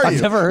 Who are you?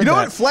 I've never heard You know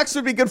that. what flex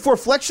would be good for?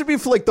 Flex should be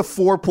for the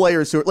 4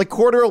 players who are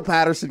Cordero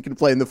Patterson can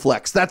play in the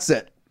flex. That's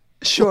it.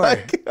 Sure.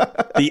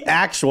 The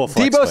actual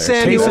flex Debo players.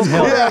 Samuel, Taysom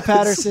Hill. Cordero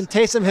Patterson,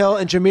 Taysom Hill,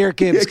 and Jahmyr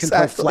Gibbs can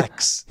play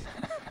flex.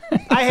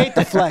 I hate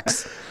the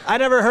flex. I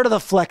never heard of the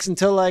flex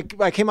until I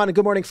came on to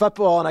Good Morning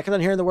Football and I kept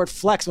on hearing the word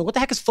flex. I'm like, what the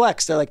heck is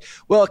flex? They're like,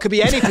 well, it could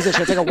be any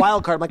position. It's like a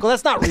wild card. I'm like, well,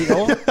 that's not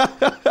real.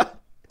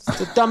 It's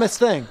the dumbest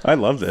thing. I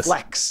love this.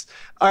 Flex.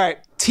 All right.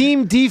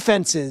 Team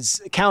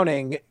defenses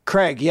counting.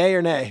 Craig, yay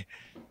or nay?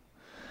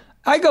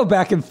 I go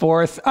back and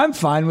forth. I'm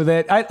fine with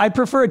it. I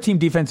prefer a team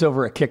defense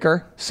over a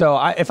kicker. So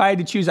if I had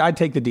to choose, I'd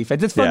take the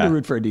defense. It's fun to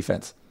root for a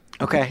defense.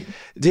 Okay.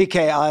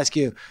 DK, I'll ask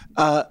you.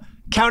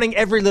 Counting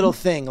every little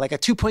thing, like a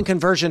 2-point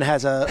conversion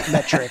has a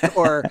metric,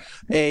 or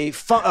a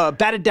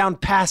batted down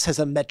pass has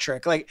a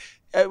metric. Like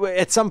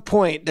at some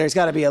point, there's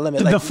got to be a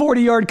limit. The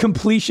 40-yard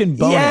completion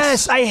bonus.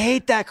 Yes, I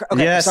hate that.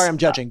 Okay, Yes. sorry, I'm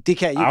judging.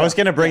 DK, I was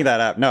going to bring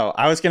that up. No,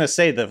 I was going to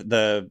say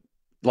the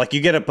like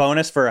you get a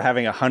bonus for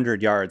having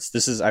 100 yards.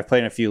 I've played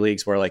in a few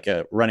leagues where like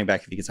a running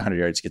back, if he gets 100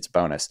 yards, gets a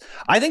bonus.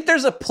 I think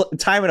there's a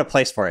time and a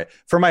place for it.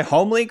 For my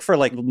home league, for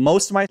like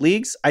most of my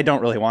leagues, I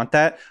don't really want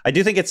that. I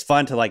do think it's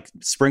fun to like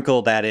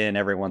sprinkle that in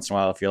every once in a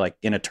while if you're like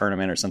in a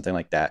tournament or something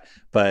like that.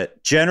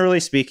 But generally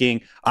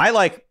speaking, I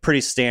like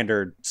pretty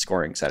standard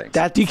scoring settings.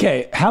 That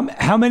DK,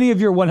 how many of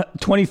your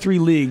 23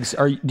 leagues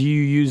do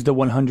you use the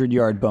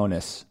 100-yard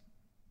bonus?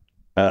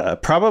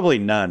 Probably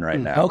none right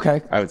now.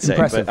 Okay. I would say.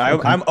 Impressive.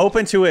 But I'm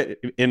open to it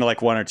in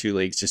like 1 or 2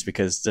 leagues just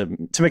because to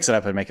mix it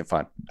up and make it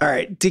fun. All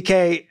right,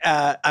 DK,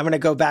 I'm going to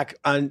go back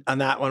on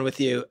that one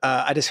with you.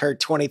 I just heard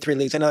 23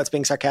 leagues. I know that's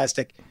being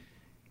sarcastic.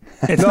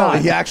 It's not.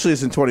 He actually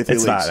is in 23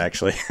 leagues. It's not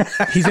actually.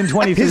 He's in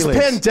 23 His leagues.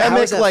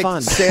 pandemic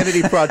fun?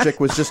 sanity project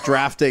was just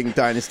drafting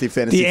Dynasty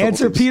Fantasy The football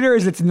answer, teams. Peter,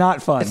 is it's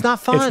not fun. It's not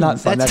fun. It's not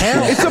fun. That's true.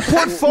 terrible. It's a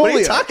portfolio. What are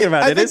you talking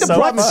about? I It think is the so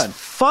problem- fun.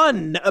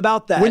 Fun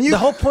about that. The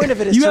whole point of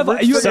it is You to have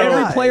root every for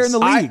guys. player in the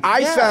league.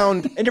 I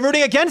found And you're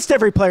rooting against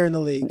every player in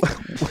the league.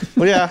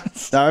 Well, yeah.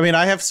 No, I mean,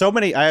 I have so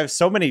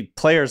many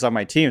players on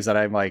my teams that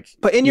I'm like.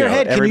 But in your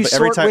head, can you every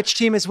sort time, which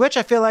team is which?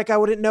 I feel like I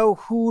wouldn't know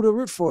who to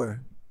root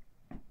for.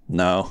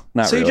 No,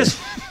 not So you really. just-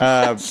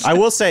 I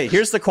will say,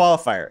 here's the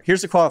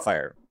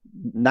qualifier.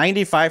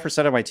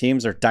 95% of my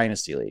teams are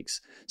dynasty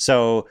leagues.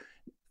 So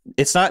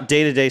it's not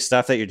day-to-day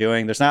stuff that you're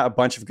doing. There's not a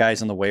bunch of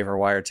guys on the waiver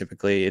wire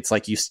typically. It's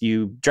like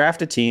you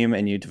draft a team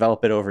and you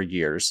develop it over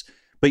years.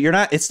 But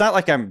it's not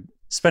like I'm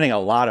spending a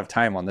lot of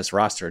time on this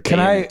roster day in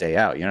and day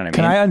out. You know what I mean?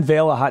 Can I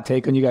unveil a hot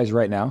take on you guys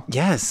right now?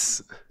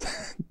 Yes.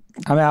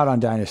 I'm out on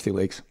dynasty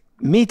leagues.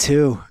 Me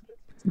too.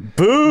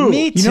 Boo!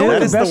 Me too. You know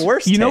That is the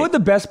worst You know take. what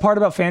the best part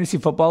about fantasy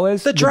football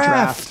is? The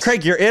draft.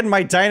 Craig, you're in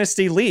my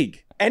dynasty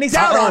league. And he's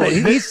out on it.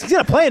 He's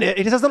going to play in it.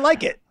 He just doesn't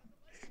like it.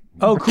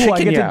 Oh, cool.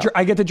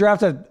 I get to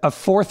draft a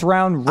fourth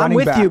round running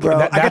back. I'm with you, bro.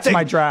 That's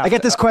my draft. I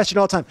get this question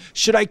all the time.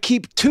 Should I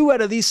keep 2 out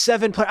of these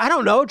 7 players? I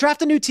don't know.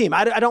 Draft a new team.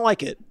 I don't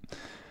like it.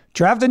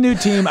 Draft a new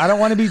team. I don't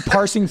want to be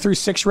parsing through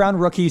 6-round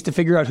rookies to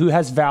figure out who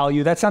has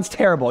value. That sounds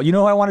terrible. You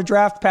know who I want to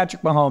draft?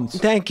 Patrick Mahomes.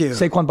 Thank you.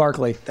 Saquon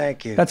Barkley.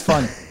 Thank you. That's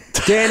fun.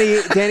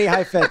 Danny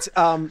Heifetz.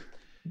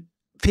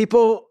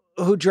 People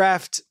who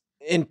draft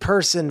in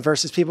person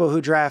versus people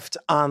who draft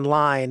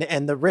online,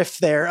 and the riff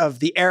there of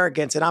the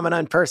arrogance, and I'm an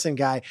in-person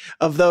guy,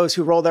 of those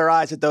who roll their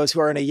eyes at those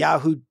who are in a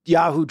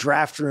Yahoo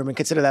draft room and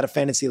consider that a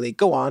fantasy league.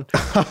 Go on.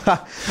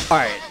 All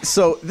right.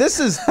 So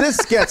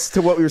this gets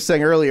to what we were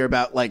saying earlier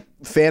about like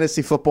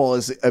fantasy football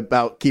is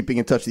about keeping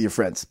in touch with your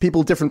friends.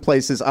 People, different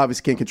places,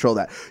 obviously can't control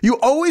that. You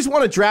always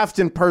want to draft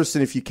in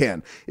person if you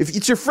can. If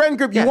it's your friend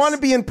group, you want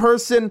to be in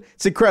person.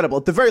 It's incredible.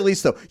 At the very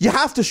least, though, you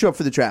have to show up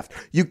for the draft.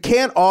 You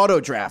can't auto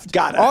draft.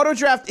 Got it. Auto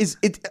draft is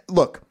it.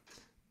 Look,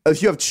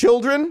 if you have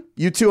children,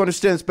 you two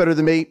understand this better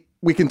than me.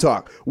 We can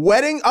talk.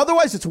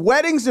 Otherwise, it's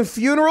weddings and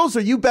funerals,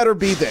 or you better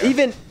be there.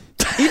 Even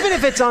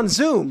if it's on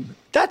Zoom,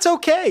 that's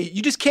okay.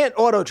 You just can't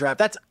auto draft.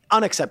 That's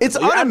unacceptable. It's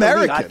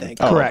un-American. I think.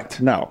 Correct.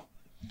 No.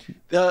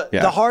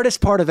 The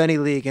hardest part of any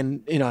league,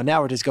 and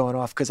now we're just going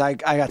off because I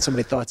got so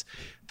many thoughts.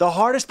 The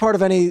hardest part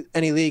of any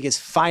league is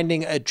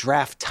finding a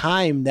draft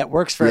time that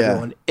works for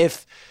everyone.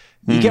 If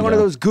you get one of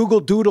those Google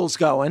Doodles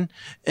going,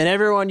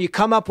 and you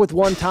come up with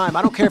one time.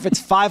 I don't care if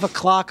it's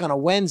 5:00 on a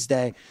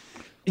Wednesday.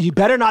 You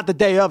better not the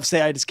day of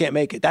say I just can't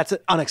make it. That's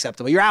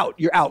unacceptable. You're out.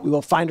 We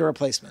will find a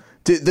replacement.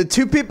 The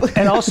two people,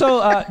 and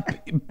also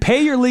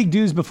pay your league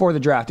dues before the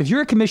draft. If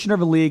you're a commissioner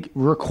of a league,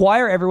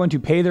 require everyone to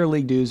pay their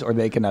league dues, or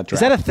they cannot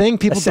draft. Is that a thing?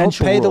 People don't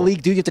pay the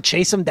league dues. You have to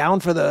chase them down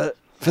for the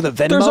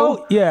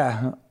Venmo.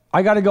 Yeah,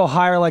 I got to go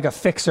hire like a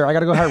fixer. I got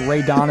to go hire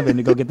Ray Donovan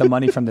to go get the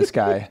money from this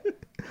guy.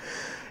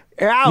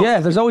 You're out. Yeah,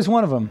 there's always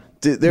one of them.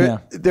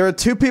 There are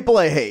two people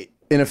I hate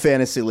in a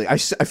fantasy league. I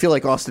feel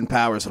like Austin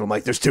Powers, and I'm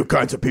like, there's 2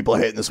 kinds of people I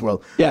hate in this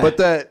world. Yeah. But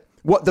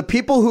the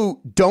people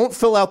who don't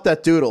fill out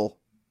that doodle,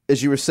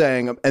 as you were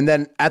saying, and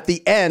then at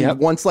the end,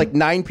 once like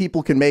 9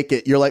 people can make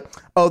it, you're like,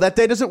 oh, that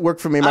day doesn't work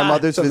for me. My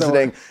mother's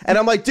visiting. And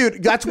I'm like,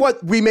 dude, that's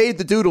what we made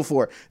the doodle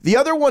for. The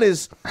other one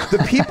is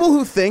the people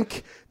who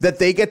think that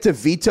they get to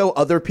veto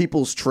other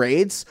people's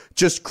trades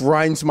just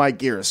grinds my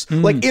gears.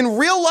 Like in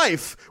real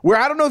life, where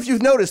I don't know if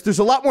you've noticed, there's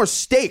a lot more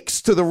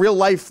stakes to the real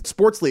life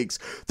sports leagues.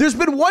 There's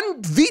been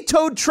one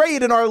vetoed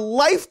trade in our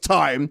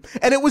lifetime,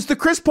 and it was the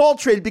Chris Paul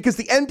trade because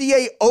the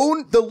NBA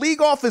the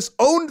league office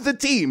owned the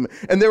team,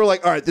 and they were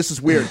like, all right, this is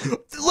weird.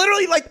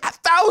 Literally, like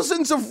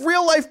thousands of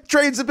real life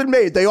trades have been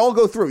made. They all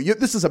go through.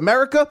 This is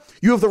America.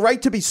 You have the right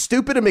to be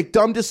stupid and make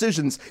dumb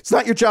decisions. It's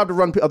not your job to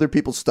run other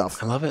people's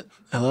stuff. I love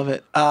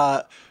it.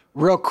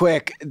 Real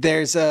quick,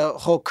 there's a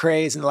whole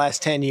craze in the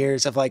last 10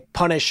 years of like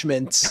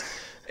punishments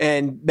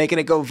and making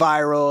it go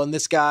viral. And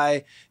this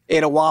guy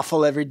ate a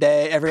waffle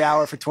every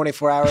hour for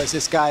 24 hours.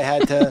 This guy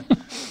had to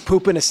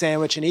poop in a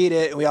sandwich and eat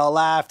it. And we all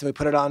laughed and we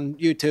put it on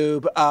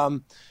YouTube.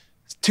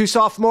 Too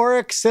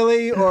sophomoric,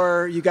 silly,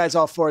 or you guys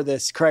all for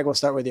this? Craig, we'll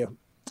start with you.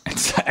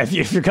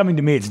 If you're coming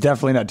to me, it's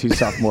definitely not too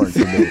sophomoric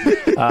for me.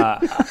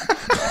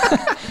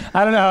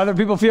 I don't know how other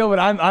people feel, but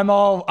I'm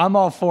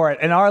all for it.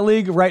 In our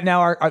league right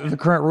now, the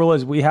current rule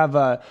is we have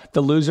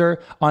the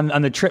loser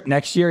on the trip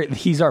next year.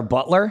 He's our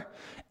butler,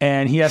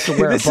 and he has to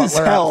wear a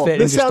butler outfit.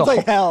 This sounds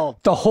like hell.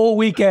 The whole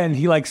weekend,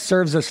 he like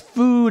serves us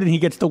food, and he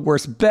gets the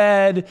worst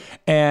bed.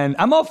 And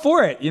I'm all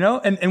for it,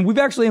 And we've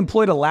actually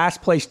employed a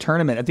last place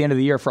tournament at the end of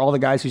the year for all the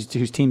guys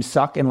whose teams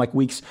suck in like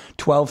weeks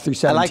 12 through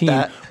 17. I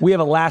like that. We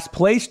have a last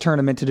place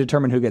tournament to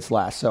determine who gets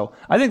last. So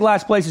I think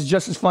last place is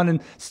just as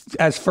fun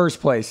as first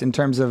place in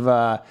terms of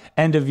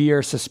end of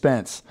year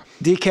suspense.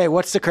 DK,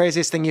 what's the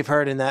craziest thing you've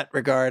heard in that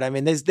regard? I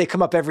mean, they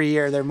come up every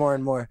year. They're more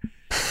and more.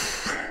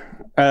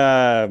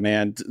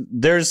 Man,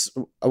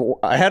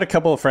 I had a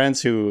couple of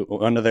friends who,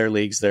 one of their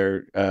leagues,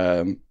 their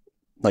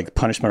like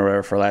punishment or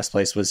whatever for last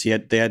place was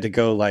they had to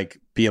go like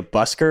be a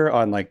busker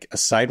on like a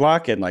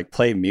sidewalk and like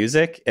play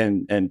music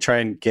and try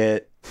and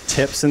get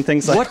tips and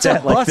things like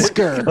that. What's a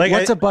busker?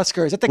 What's a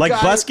busker? Is that the like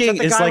guy? Busking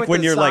is like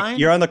when you're sign? like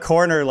you're on the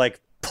corner like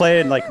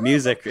playing like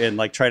music and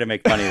like try to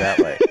make money that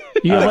way.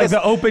 You have like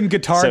the open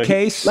guitar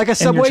case, like a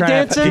subway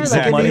dancer,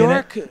 like in New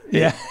York.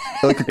 Yeah,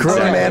 like a grown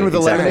man with a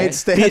lemonade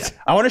stand.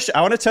 I want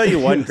to tell you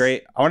one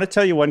great. I want to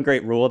tell you one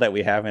great rule that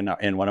we have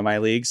in one of my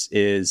leagues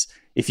is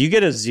if you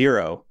get a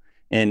 0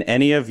 in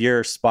any of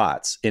your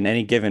spots in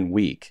any given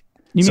week.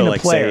 You mean like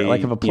a player, say,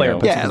 like if a player,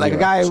 yeah, like a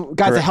guy's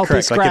a healthy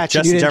correct. scratch, Like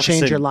and you didn't Jefferson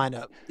change your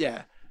lineup.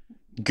 Yeah,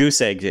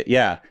 goose egged it.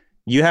 Yeah,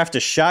 you have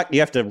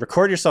to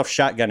record yourself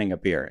shotgunning a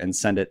beer and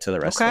send it to the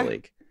rest of the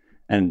league.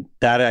 And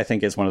that, I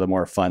think, is one of the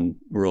more fun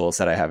rules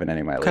that I have in any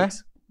of my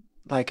leagues.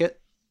 Like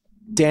it.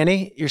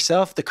 Danny,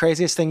 yourself, the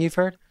craziest thing you've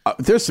heard?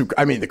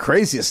 The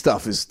craziest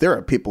stuff is there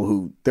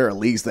are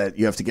leagues that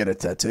you have to get a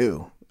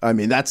tattoo. I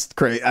mean, that's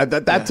crazy.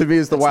 That to me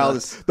is the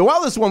wildest. Nuts. The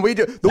wildest one we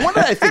do. The one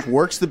that I think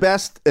works the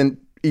best, and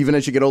even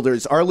as you get older,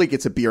 is our league.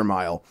 It's a beer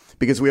mile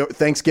because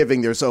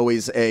Thanksgiving. There's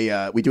always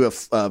we do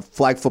a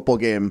flag football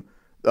game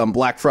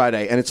Black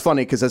Friday, and it's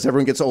funny because as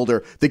everyone gets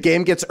older, the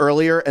game gets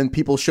earlier and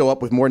people show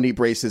up with more knee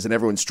braces and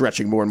everyone's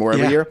stretching more and more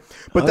every year.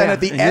 But then at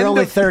the end, you're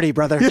only 30,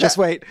 brother. Just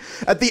wait.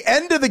 At the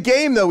end of the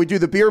game, though, we do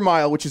the beer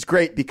mile, which is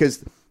great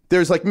because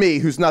there's like me,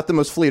 who's not the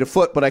most fleet of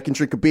foot, but I can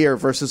drink a beer,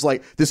 versus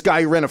like this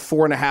guy who ran a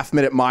 4.5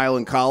 minute mile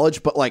in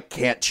college, but like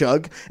can't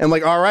chug. And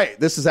like, all right,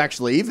 this is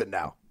actually even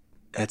now.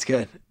 That's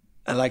good.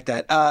 I like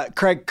that.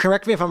 Craig,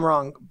 correct me if I'm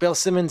wrong. Bill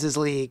Simmons'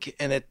 league,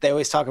 and they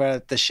always talk about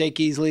it, the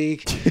Shakey's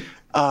league.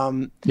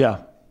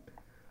 Yeah.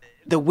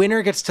 The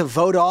winner gets to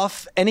vote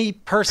off any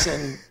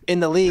person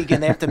in the league,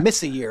 and they have to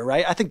miss a year,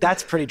 right? I think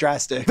that's pretty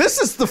drastic.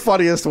 This is the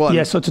funniest one.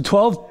 Yeah, so it's a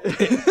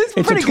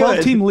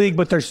 12-team league,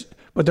 but there's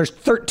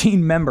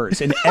 13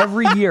 members, and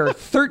every year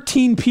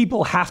 13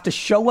 people have to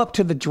show up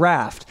to the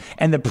draft,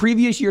 and the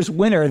previous year's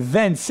winner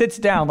then sits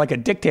down like a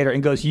dictator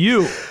and goes,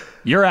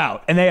 you're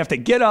out. And they have to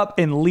get up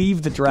and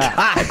leave the draft.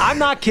 I'm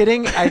not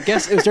kidding. I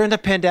guess it was during the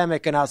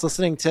pandemic, and I was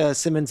listening to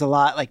Simmons a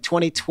lot, like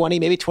 2020,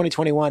 maybe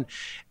 2021.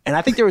 And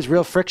I think there was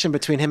real friction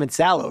between him and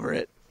Sal over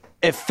it.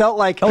 It felt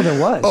like... Oh, there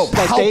was.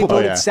 Like they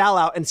voted Sal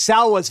out, and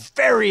Sal was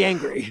very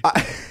angry.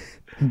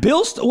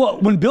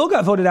 When Bill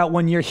got voted out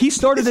one year, he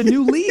started a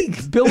new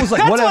league. Bill was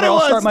like, whatever, I'll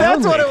start my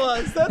own league.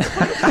 That's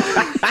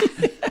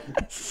what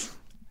it was.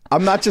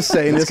 I'm not just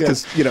saying this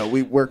because,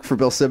 we work for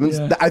Bill Simmons.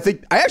 Yeah. I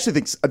actually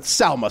think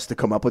Sal must have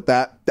come up with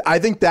that. I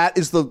think that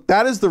is the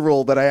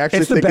rule that I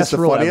actually think is the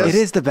funniest. It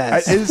is the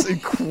best. It is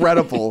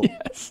incredible.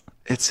 Yes.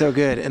 It's so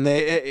good. And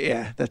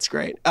that's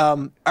great.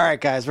 All right,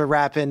 guys, we're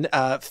wrapping.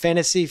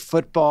 Fantasy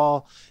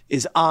football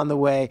is on the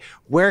way.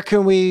 Where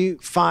can we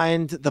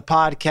find the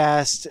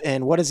podcast,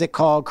 and what is it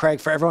called,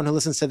 Craig, for everyone who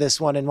listens to this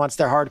one and wants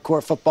their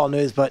hardcore football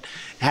news, but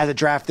has a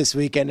draft this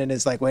weekend and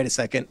is like, wait a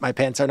second, my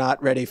pants are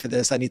not ready for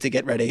this. I need to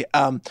get ready.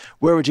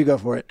 Where would you go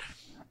for it?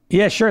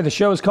 Yeah, sure. The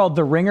show is called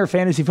The Ringer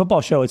Fantasy Football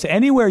Show. It's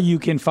anywhere you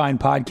can find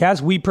podcasts.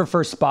 We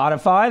prefer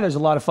Spotify. There's a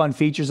lot of fun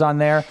features on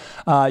there.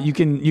 You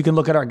can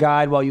look at our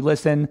guide while you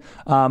listen.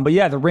 But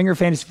yeah, The Ringer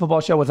Fantasy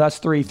Football Show with us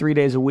 3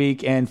 days a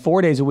week and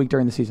 4 days a week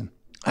during the season.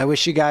 I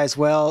wish you guys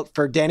well.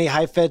 For Danny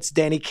Heifetz,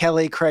 Danny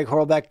Kelly, Craig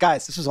Horlbeck.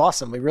 Guys, this was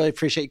awesome. We really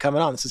appreciate you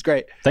coming on. This is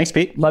great. Thanks,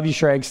 Pete. Love you,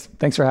 Shregs.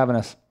 Thanks for having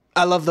us.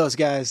 I love those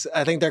guys.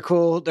 I think they're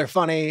cool. They're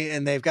funny,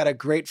 and they've got a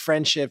great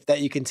friendship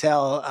that you can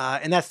tell.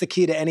 And that's the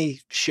key to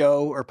any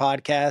show or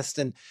podcast.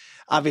 And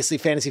obviously,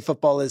 fantasy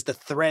football is the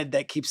thread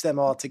that keeps them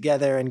all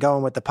together and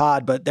going with the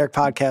pod. But their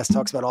podcast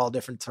talks about all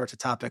different sorts of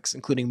topics,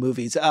 including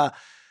movies. Aaron,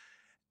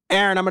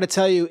 I'm going to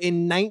tell you,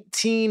 in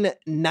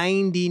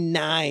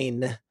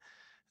 1999,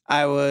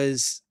 I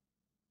was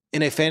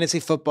in a fantasy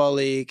football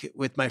league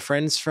with my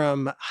friends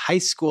from high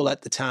school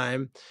at the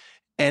time.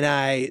 And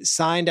I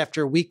signed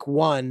after week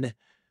 1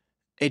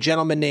 a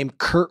gentleman named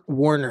Kurt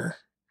Warner.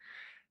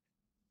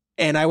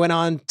 And I went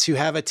on to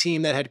have a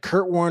team that had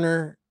Kurt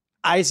Warner,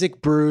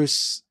 Isaac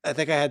Bruce. I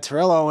think I had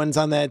Terrell Owens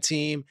on that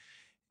team.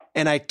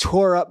 And I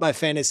tore up my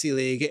fantasy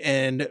league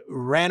and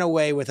ran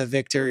away with a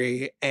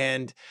victory.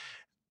 And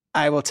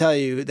I will tell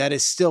you, that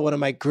is still one of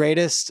my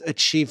greatest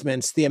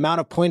achievements. The amount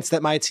of points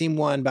that my team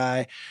won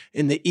by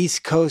in the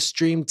East Coast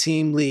Dream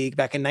Team League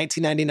back in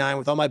 1999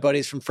 with all my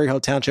buddies from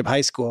Freehold Township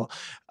High School.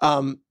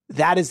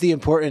 That is the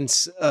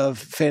importance of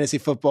fantasy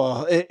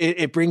football.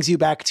 It brings you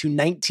back to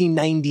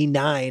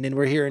 1999, and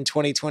we're here in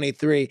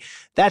 2023.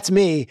 That's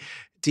me.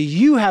 Do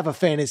you have a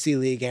fantasy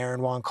league,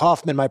 Aaron Juan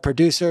Kaufman, my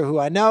producer, who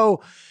I know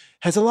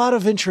has a lot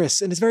of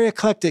interests and is very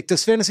eclectic?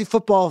 Does fantasy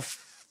football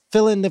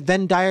fill in the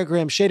Venn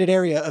diagram shaded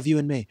area of you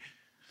and me?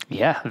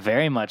 Yeah,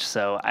 very much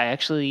so. I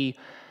actually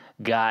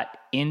got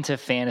into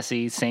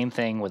fantasy, same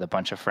thing, with a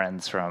bunch of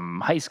friends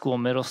from high school,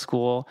 middle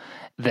school.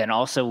 Then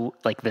also,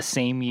 like the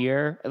same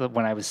year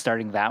when I was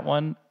starting that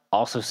one,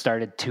 also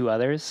started 2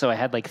 others. So I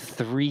had like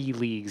 3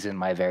 leagues in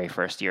my very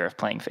first year of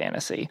playing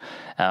fantasy.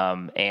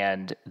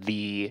 And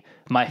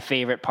my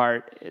favorite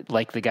part,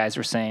 like the guys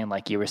were saying,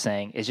 like you were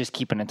saying, is just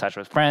keeping in touch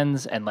with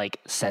friends and like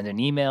sending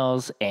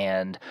emails.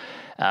 And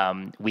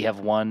we have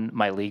won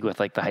my league with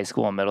like the high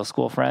school and middle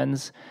school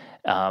friends.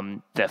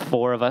 The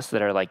 4 of us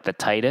that are like the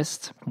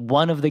tightest,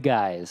 one of the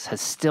guys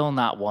has still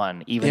not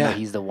won, even though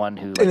he's the one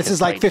who. Like, and this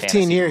is like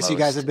 15 years you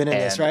guys have been in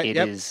this, right? It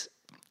is.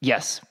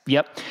 Yes.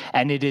 Yep.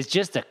 And it is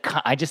just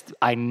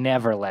I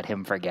never let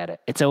him forget it.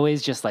 It's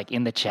always just like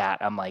in the chat,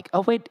 I'm like,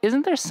 oh wait,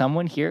 isn't there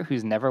someone here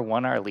who's never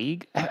won our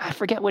league? I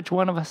forget which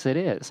one of us it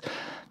is.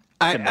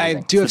 I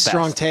do have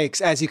strong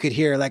takes, as you could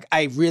hear. Like,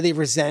 I really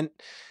resent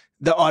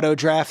the auto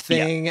draft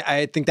thing. Yeah.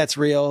 I think that's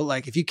real.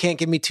 Like, if you can't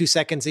give me 2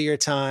 seconds of your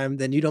time,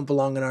 then you don't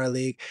belong in our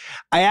league.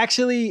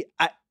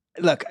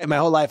 Look, my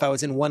whole life I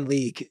was in one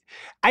league.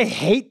 I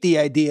hate the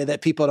idea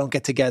that people don't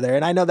get together.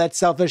 And I know that's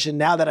selfish. And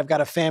now that I've got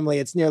a family,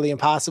 it's nearly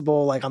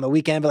impossible, like on the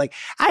weekend. But like,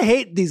 I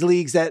hate these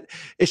leagues that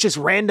it's just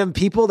random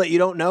people that you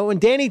don't know. And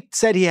Danny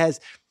said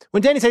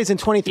when Danny said he's in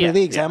 23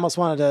 leagues, I almost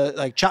wanted to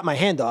like chop my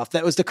hand off.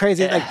 That was the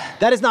crazy, like,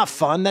 that is not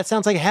fun. That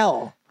sounds like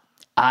hell.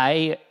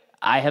 I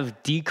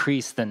have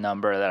decreased the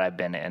number that I've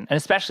been in. And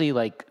especially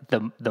like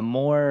the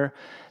more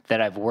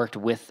that I've worked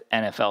with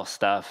NFL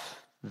stuff,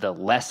 the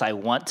less I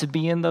want to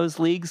be in those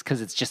leagues,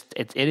 because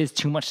it is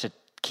too much to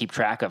keep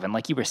track of. And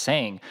like you were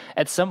saying,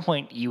 at some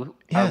point you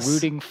Yes. are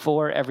rooting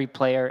for every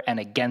player and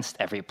against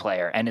every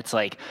player. And it's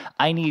like,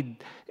 I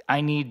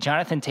need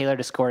Jonathan Taylor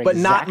to score But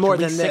not exactly more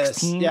than this.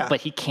 16, Yeah.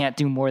 but he can't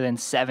do more than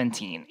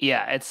 17.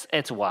 Yeah,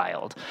 it's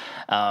wild.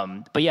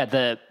 But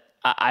yeah,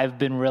 I've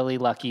been really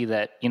lucky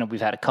that,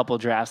 we've had a couple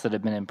drafts that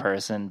have been in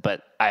person,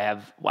 but I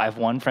have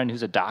one friend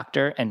who's a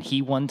doctor, and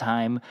he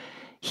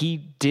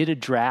did a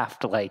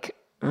draft like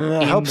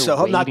I hope so.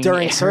 Hope not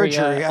during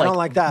surgery. I don't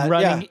like that.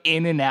 Running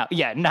in and out.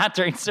 Yeah, not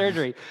during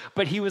surgery.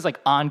 But he was like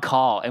on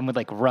call and would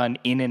like run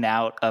in and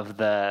out of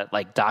the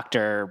like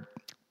doctor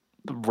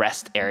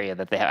rest area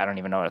that they have. I don't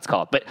even know what it's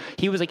called. But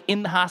he was like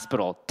in the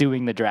hospital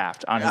doing the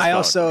draft on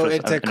his phone.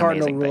 It's a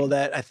cardinal rule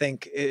that I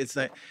think it's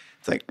like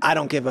I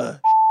don't give a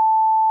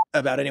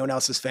about anyone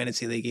else's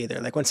fantasy league either.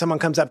 Like when someone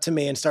comes up to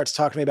me and starts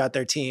talking to me about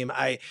their team,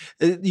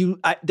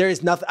 there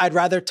is nothing. I'd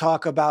rather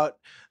talk about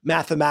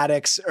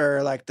mathematics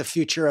or like the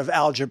future of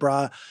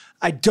algebra.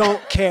 I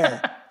don't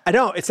care. I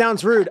don't. It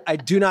sounds rude. I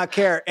do not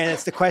care. And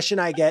it's the question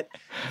I get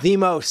the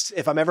most.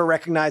 If I'm ever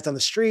recognized on the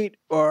street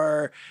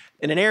or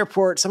in an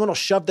airport, someone will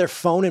shove their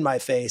phone in my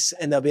face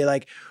and they'll be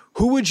like,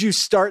 who would you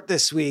start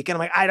this week? And I'm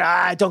like,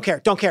 I don't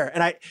care.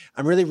 And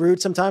I'm really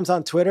rude sometimes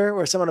on Twitter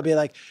where someone will be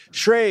like,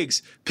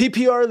 Schrags,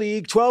 PPR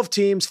league, 12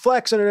 teams,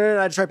 flex. And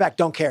I just write back,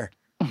 don't care.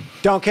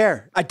 Don't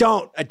care. I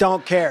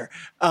don't care.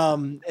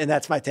 And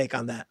that's my take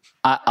on that.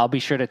 I'll be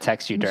sure to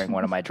text you during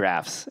one of my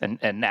drafts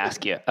and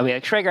ask you. I'll be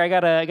like, Schrager, I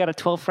got a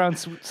 12th round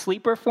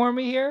sleeper for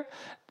me here.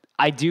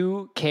 I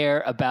do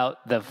care about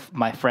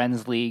my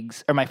friends'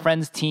 leagues or my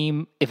friends'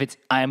 team if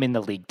I'm in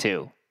the league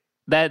too.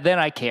 Then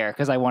I care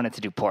because I want it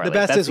to do poorly. The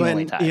best That's is the when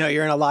only time.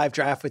 you're in a live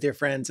draft with your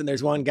friends and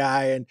there's one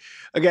guy, and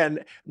again,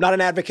 I'm not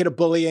an advocate of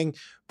bullying,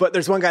 but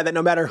there's one guy that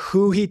no matter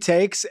who he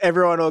takes,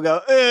 everyone will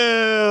go,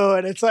 ew,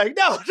 and it's like,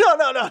 no,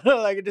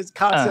 like it just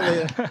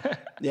constantly.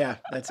 Yeah,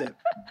 that's it.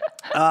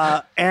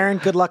 Aaron,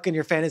 good luck in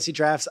your fantasy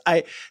drafts.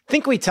 I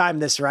think we timed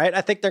this right.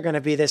 I think they're going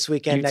to be this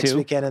weekend, next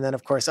weekend, and then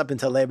of course up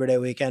until Labor Day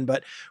weekend.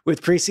 But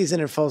with preseason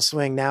in full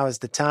swing, now is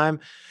the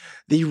time.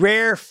 The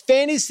Rare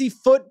Fantasy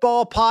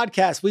Football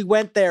Podcast. We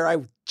went there.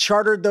 I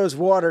chartered those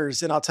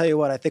waters, and I'll tell you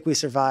what, I think we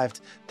survived.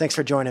 Thanks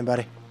for joining,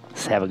 buddy.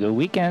 Let's have a good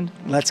weekend.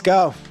 Let's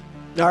go.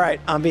 All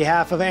right. On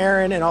behalf of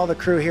Aaron and all the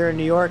crew here in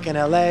New York and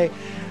LA,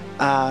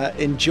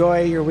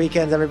 enjoy your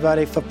weekends,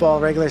 everybody. Football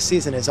regular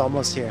season is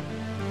almost here.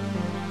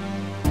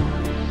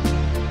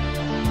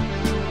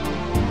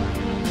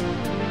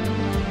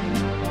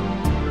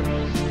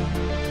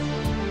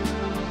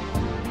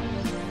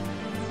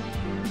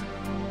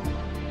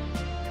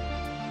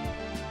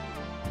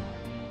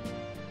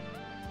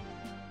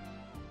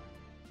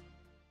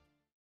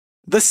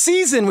 The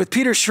Season with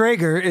Peter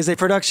Schrager is a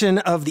production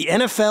of the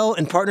NFL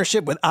in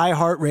partnership with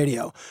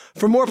iHeartRadio.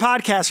 For more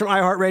podcasts from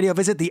iHeartRadio,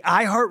 visit the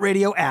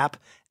iHeartRadio app,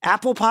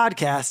 Apple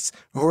Podcasts,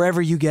 or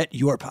wherever you get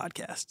your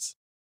podcasts.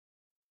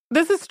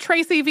 This is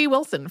Tracy V.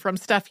 Wilson from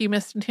Stuff You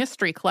Missed in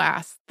History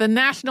class. The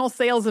national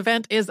sales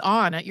event is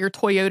on at your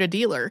Toyota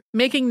dealer,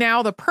 making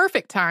now the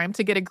perfect time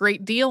to get a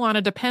great deal on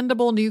a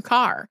dependable new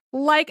car.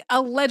 Like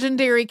a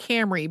legendary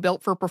Camry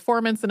built for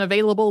performance and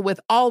available with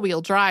all-wheel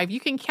drive, you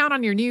can count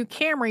on your new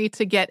Camry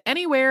to get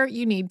anywhere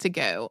you need to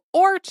go.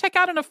 Or check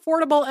out an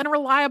affordable and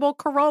reliable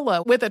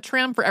Corolla with a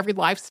trim for every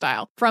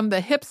lifestyle. From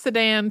the hip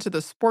sedan to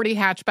the sporty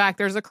hatchback,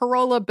 there's a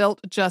Corolla built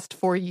just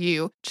for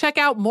you. Check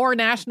out more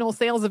national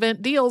sales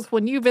event deals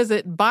when you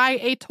visit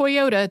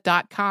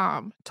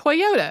buyatoyota.com.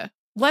 Toyota,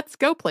 let's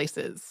go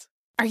places.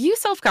 Are you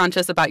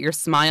self-conscious about your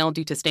smile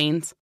due to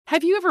stains?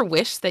 Have you ever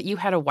wished that you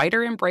had a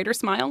whiter and brighter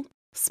smile?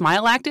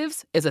 Smile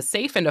Actives is a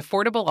safe and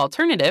affordable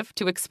alternative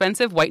to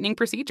expensive whitening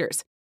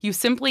procedures. You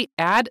simply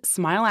add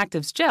Smile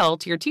Actives gel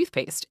to your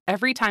toothpaste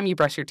every time you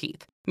brush your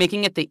teeth,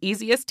 making it the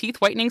easiest teeth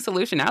whitening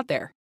solution out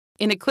there.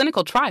 In a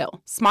clinical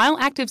trial, Smile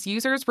Actives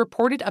users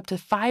reported up to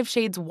 5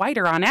 shades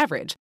whiter on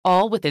average,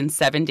 all within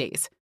 7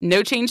 days.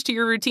 No change to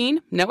your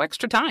routine, no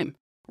extra time.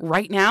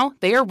 Right now,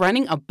 they are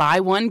running a buy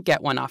one,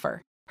 get one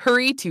offer.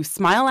 Hurry to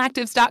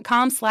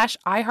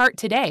smileactives.com/iHeart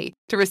today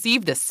to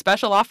receive this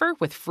special offer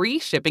with free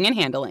shipping and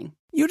handling.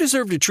 You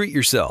deserve to treat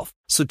yourself,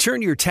 so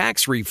turn your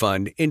tax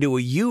refund into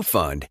a U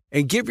fund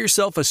and give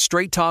yourself a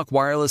Straight Talk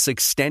Wireless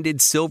Extended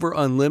Silver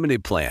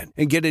Unlimited plan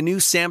and get a new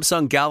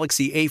Samsung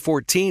Galaxy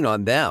A14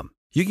 on them.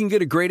 You can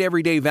get a great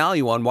everyday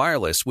value on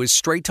wireless with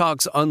Straight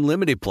Talk's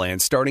Unlimited plan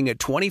starting at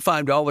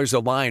 $25 a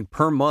line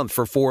per month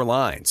for 4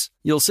 lines.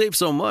 You'll save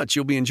so much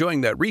you'll be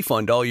enjoying that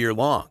refund all year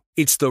long.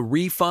 It's the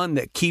refund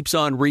that keeps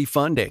on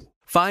refunding.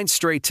 Find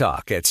Straight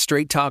Talk at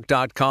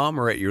straighttalk.com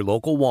or at your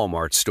local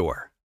Walmart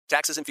store.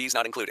 Taxes and fees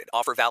not included.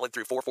 Offer valid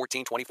through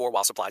 4/14/24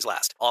 while supplies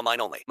last.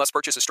 Online only. Must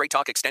purchase a Straight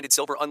Talk Extended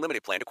Silver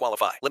Unlimited plan to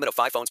qualify. Limit of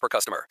 5 phones per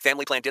customer.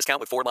 Family plan discount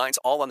with 4 lines,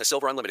 all on the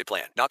Silver Unlimited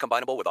plan. Not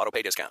combinable with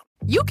autopay discount.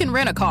 You can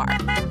rent a car,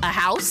 a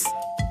house,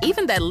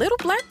 even that little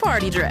black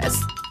party dress.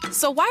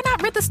 So why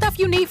not rent the stuff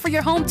you need for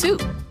your home too?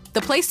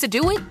 The place to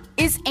do it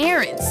is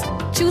Aaron's.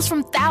 Choose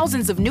from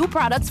thousands of new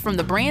products from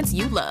the brands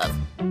you love,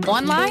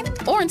 online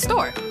or in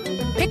store.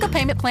 Pick a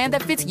payment plan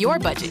that fits your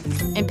budget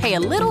and pay a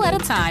little at a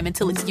time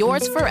until it's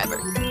yours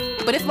forever.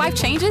 But if life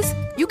changes,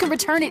 you can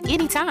return it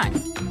anytime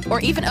or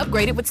even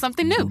upgrade it with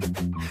something new.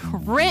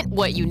 Rent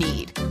what you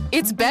need.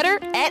 It's better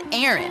at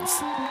Aaron's.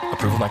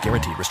 Approval not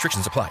guaranteed.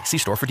 Restrictions apply. See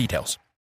store for details.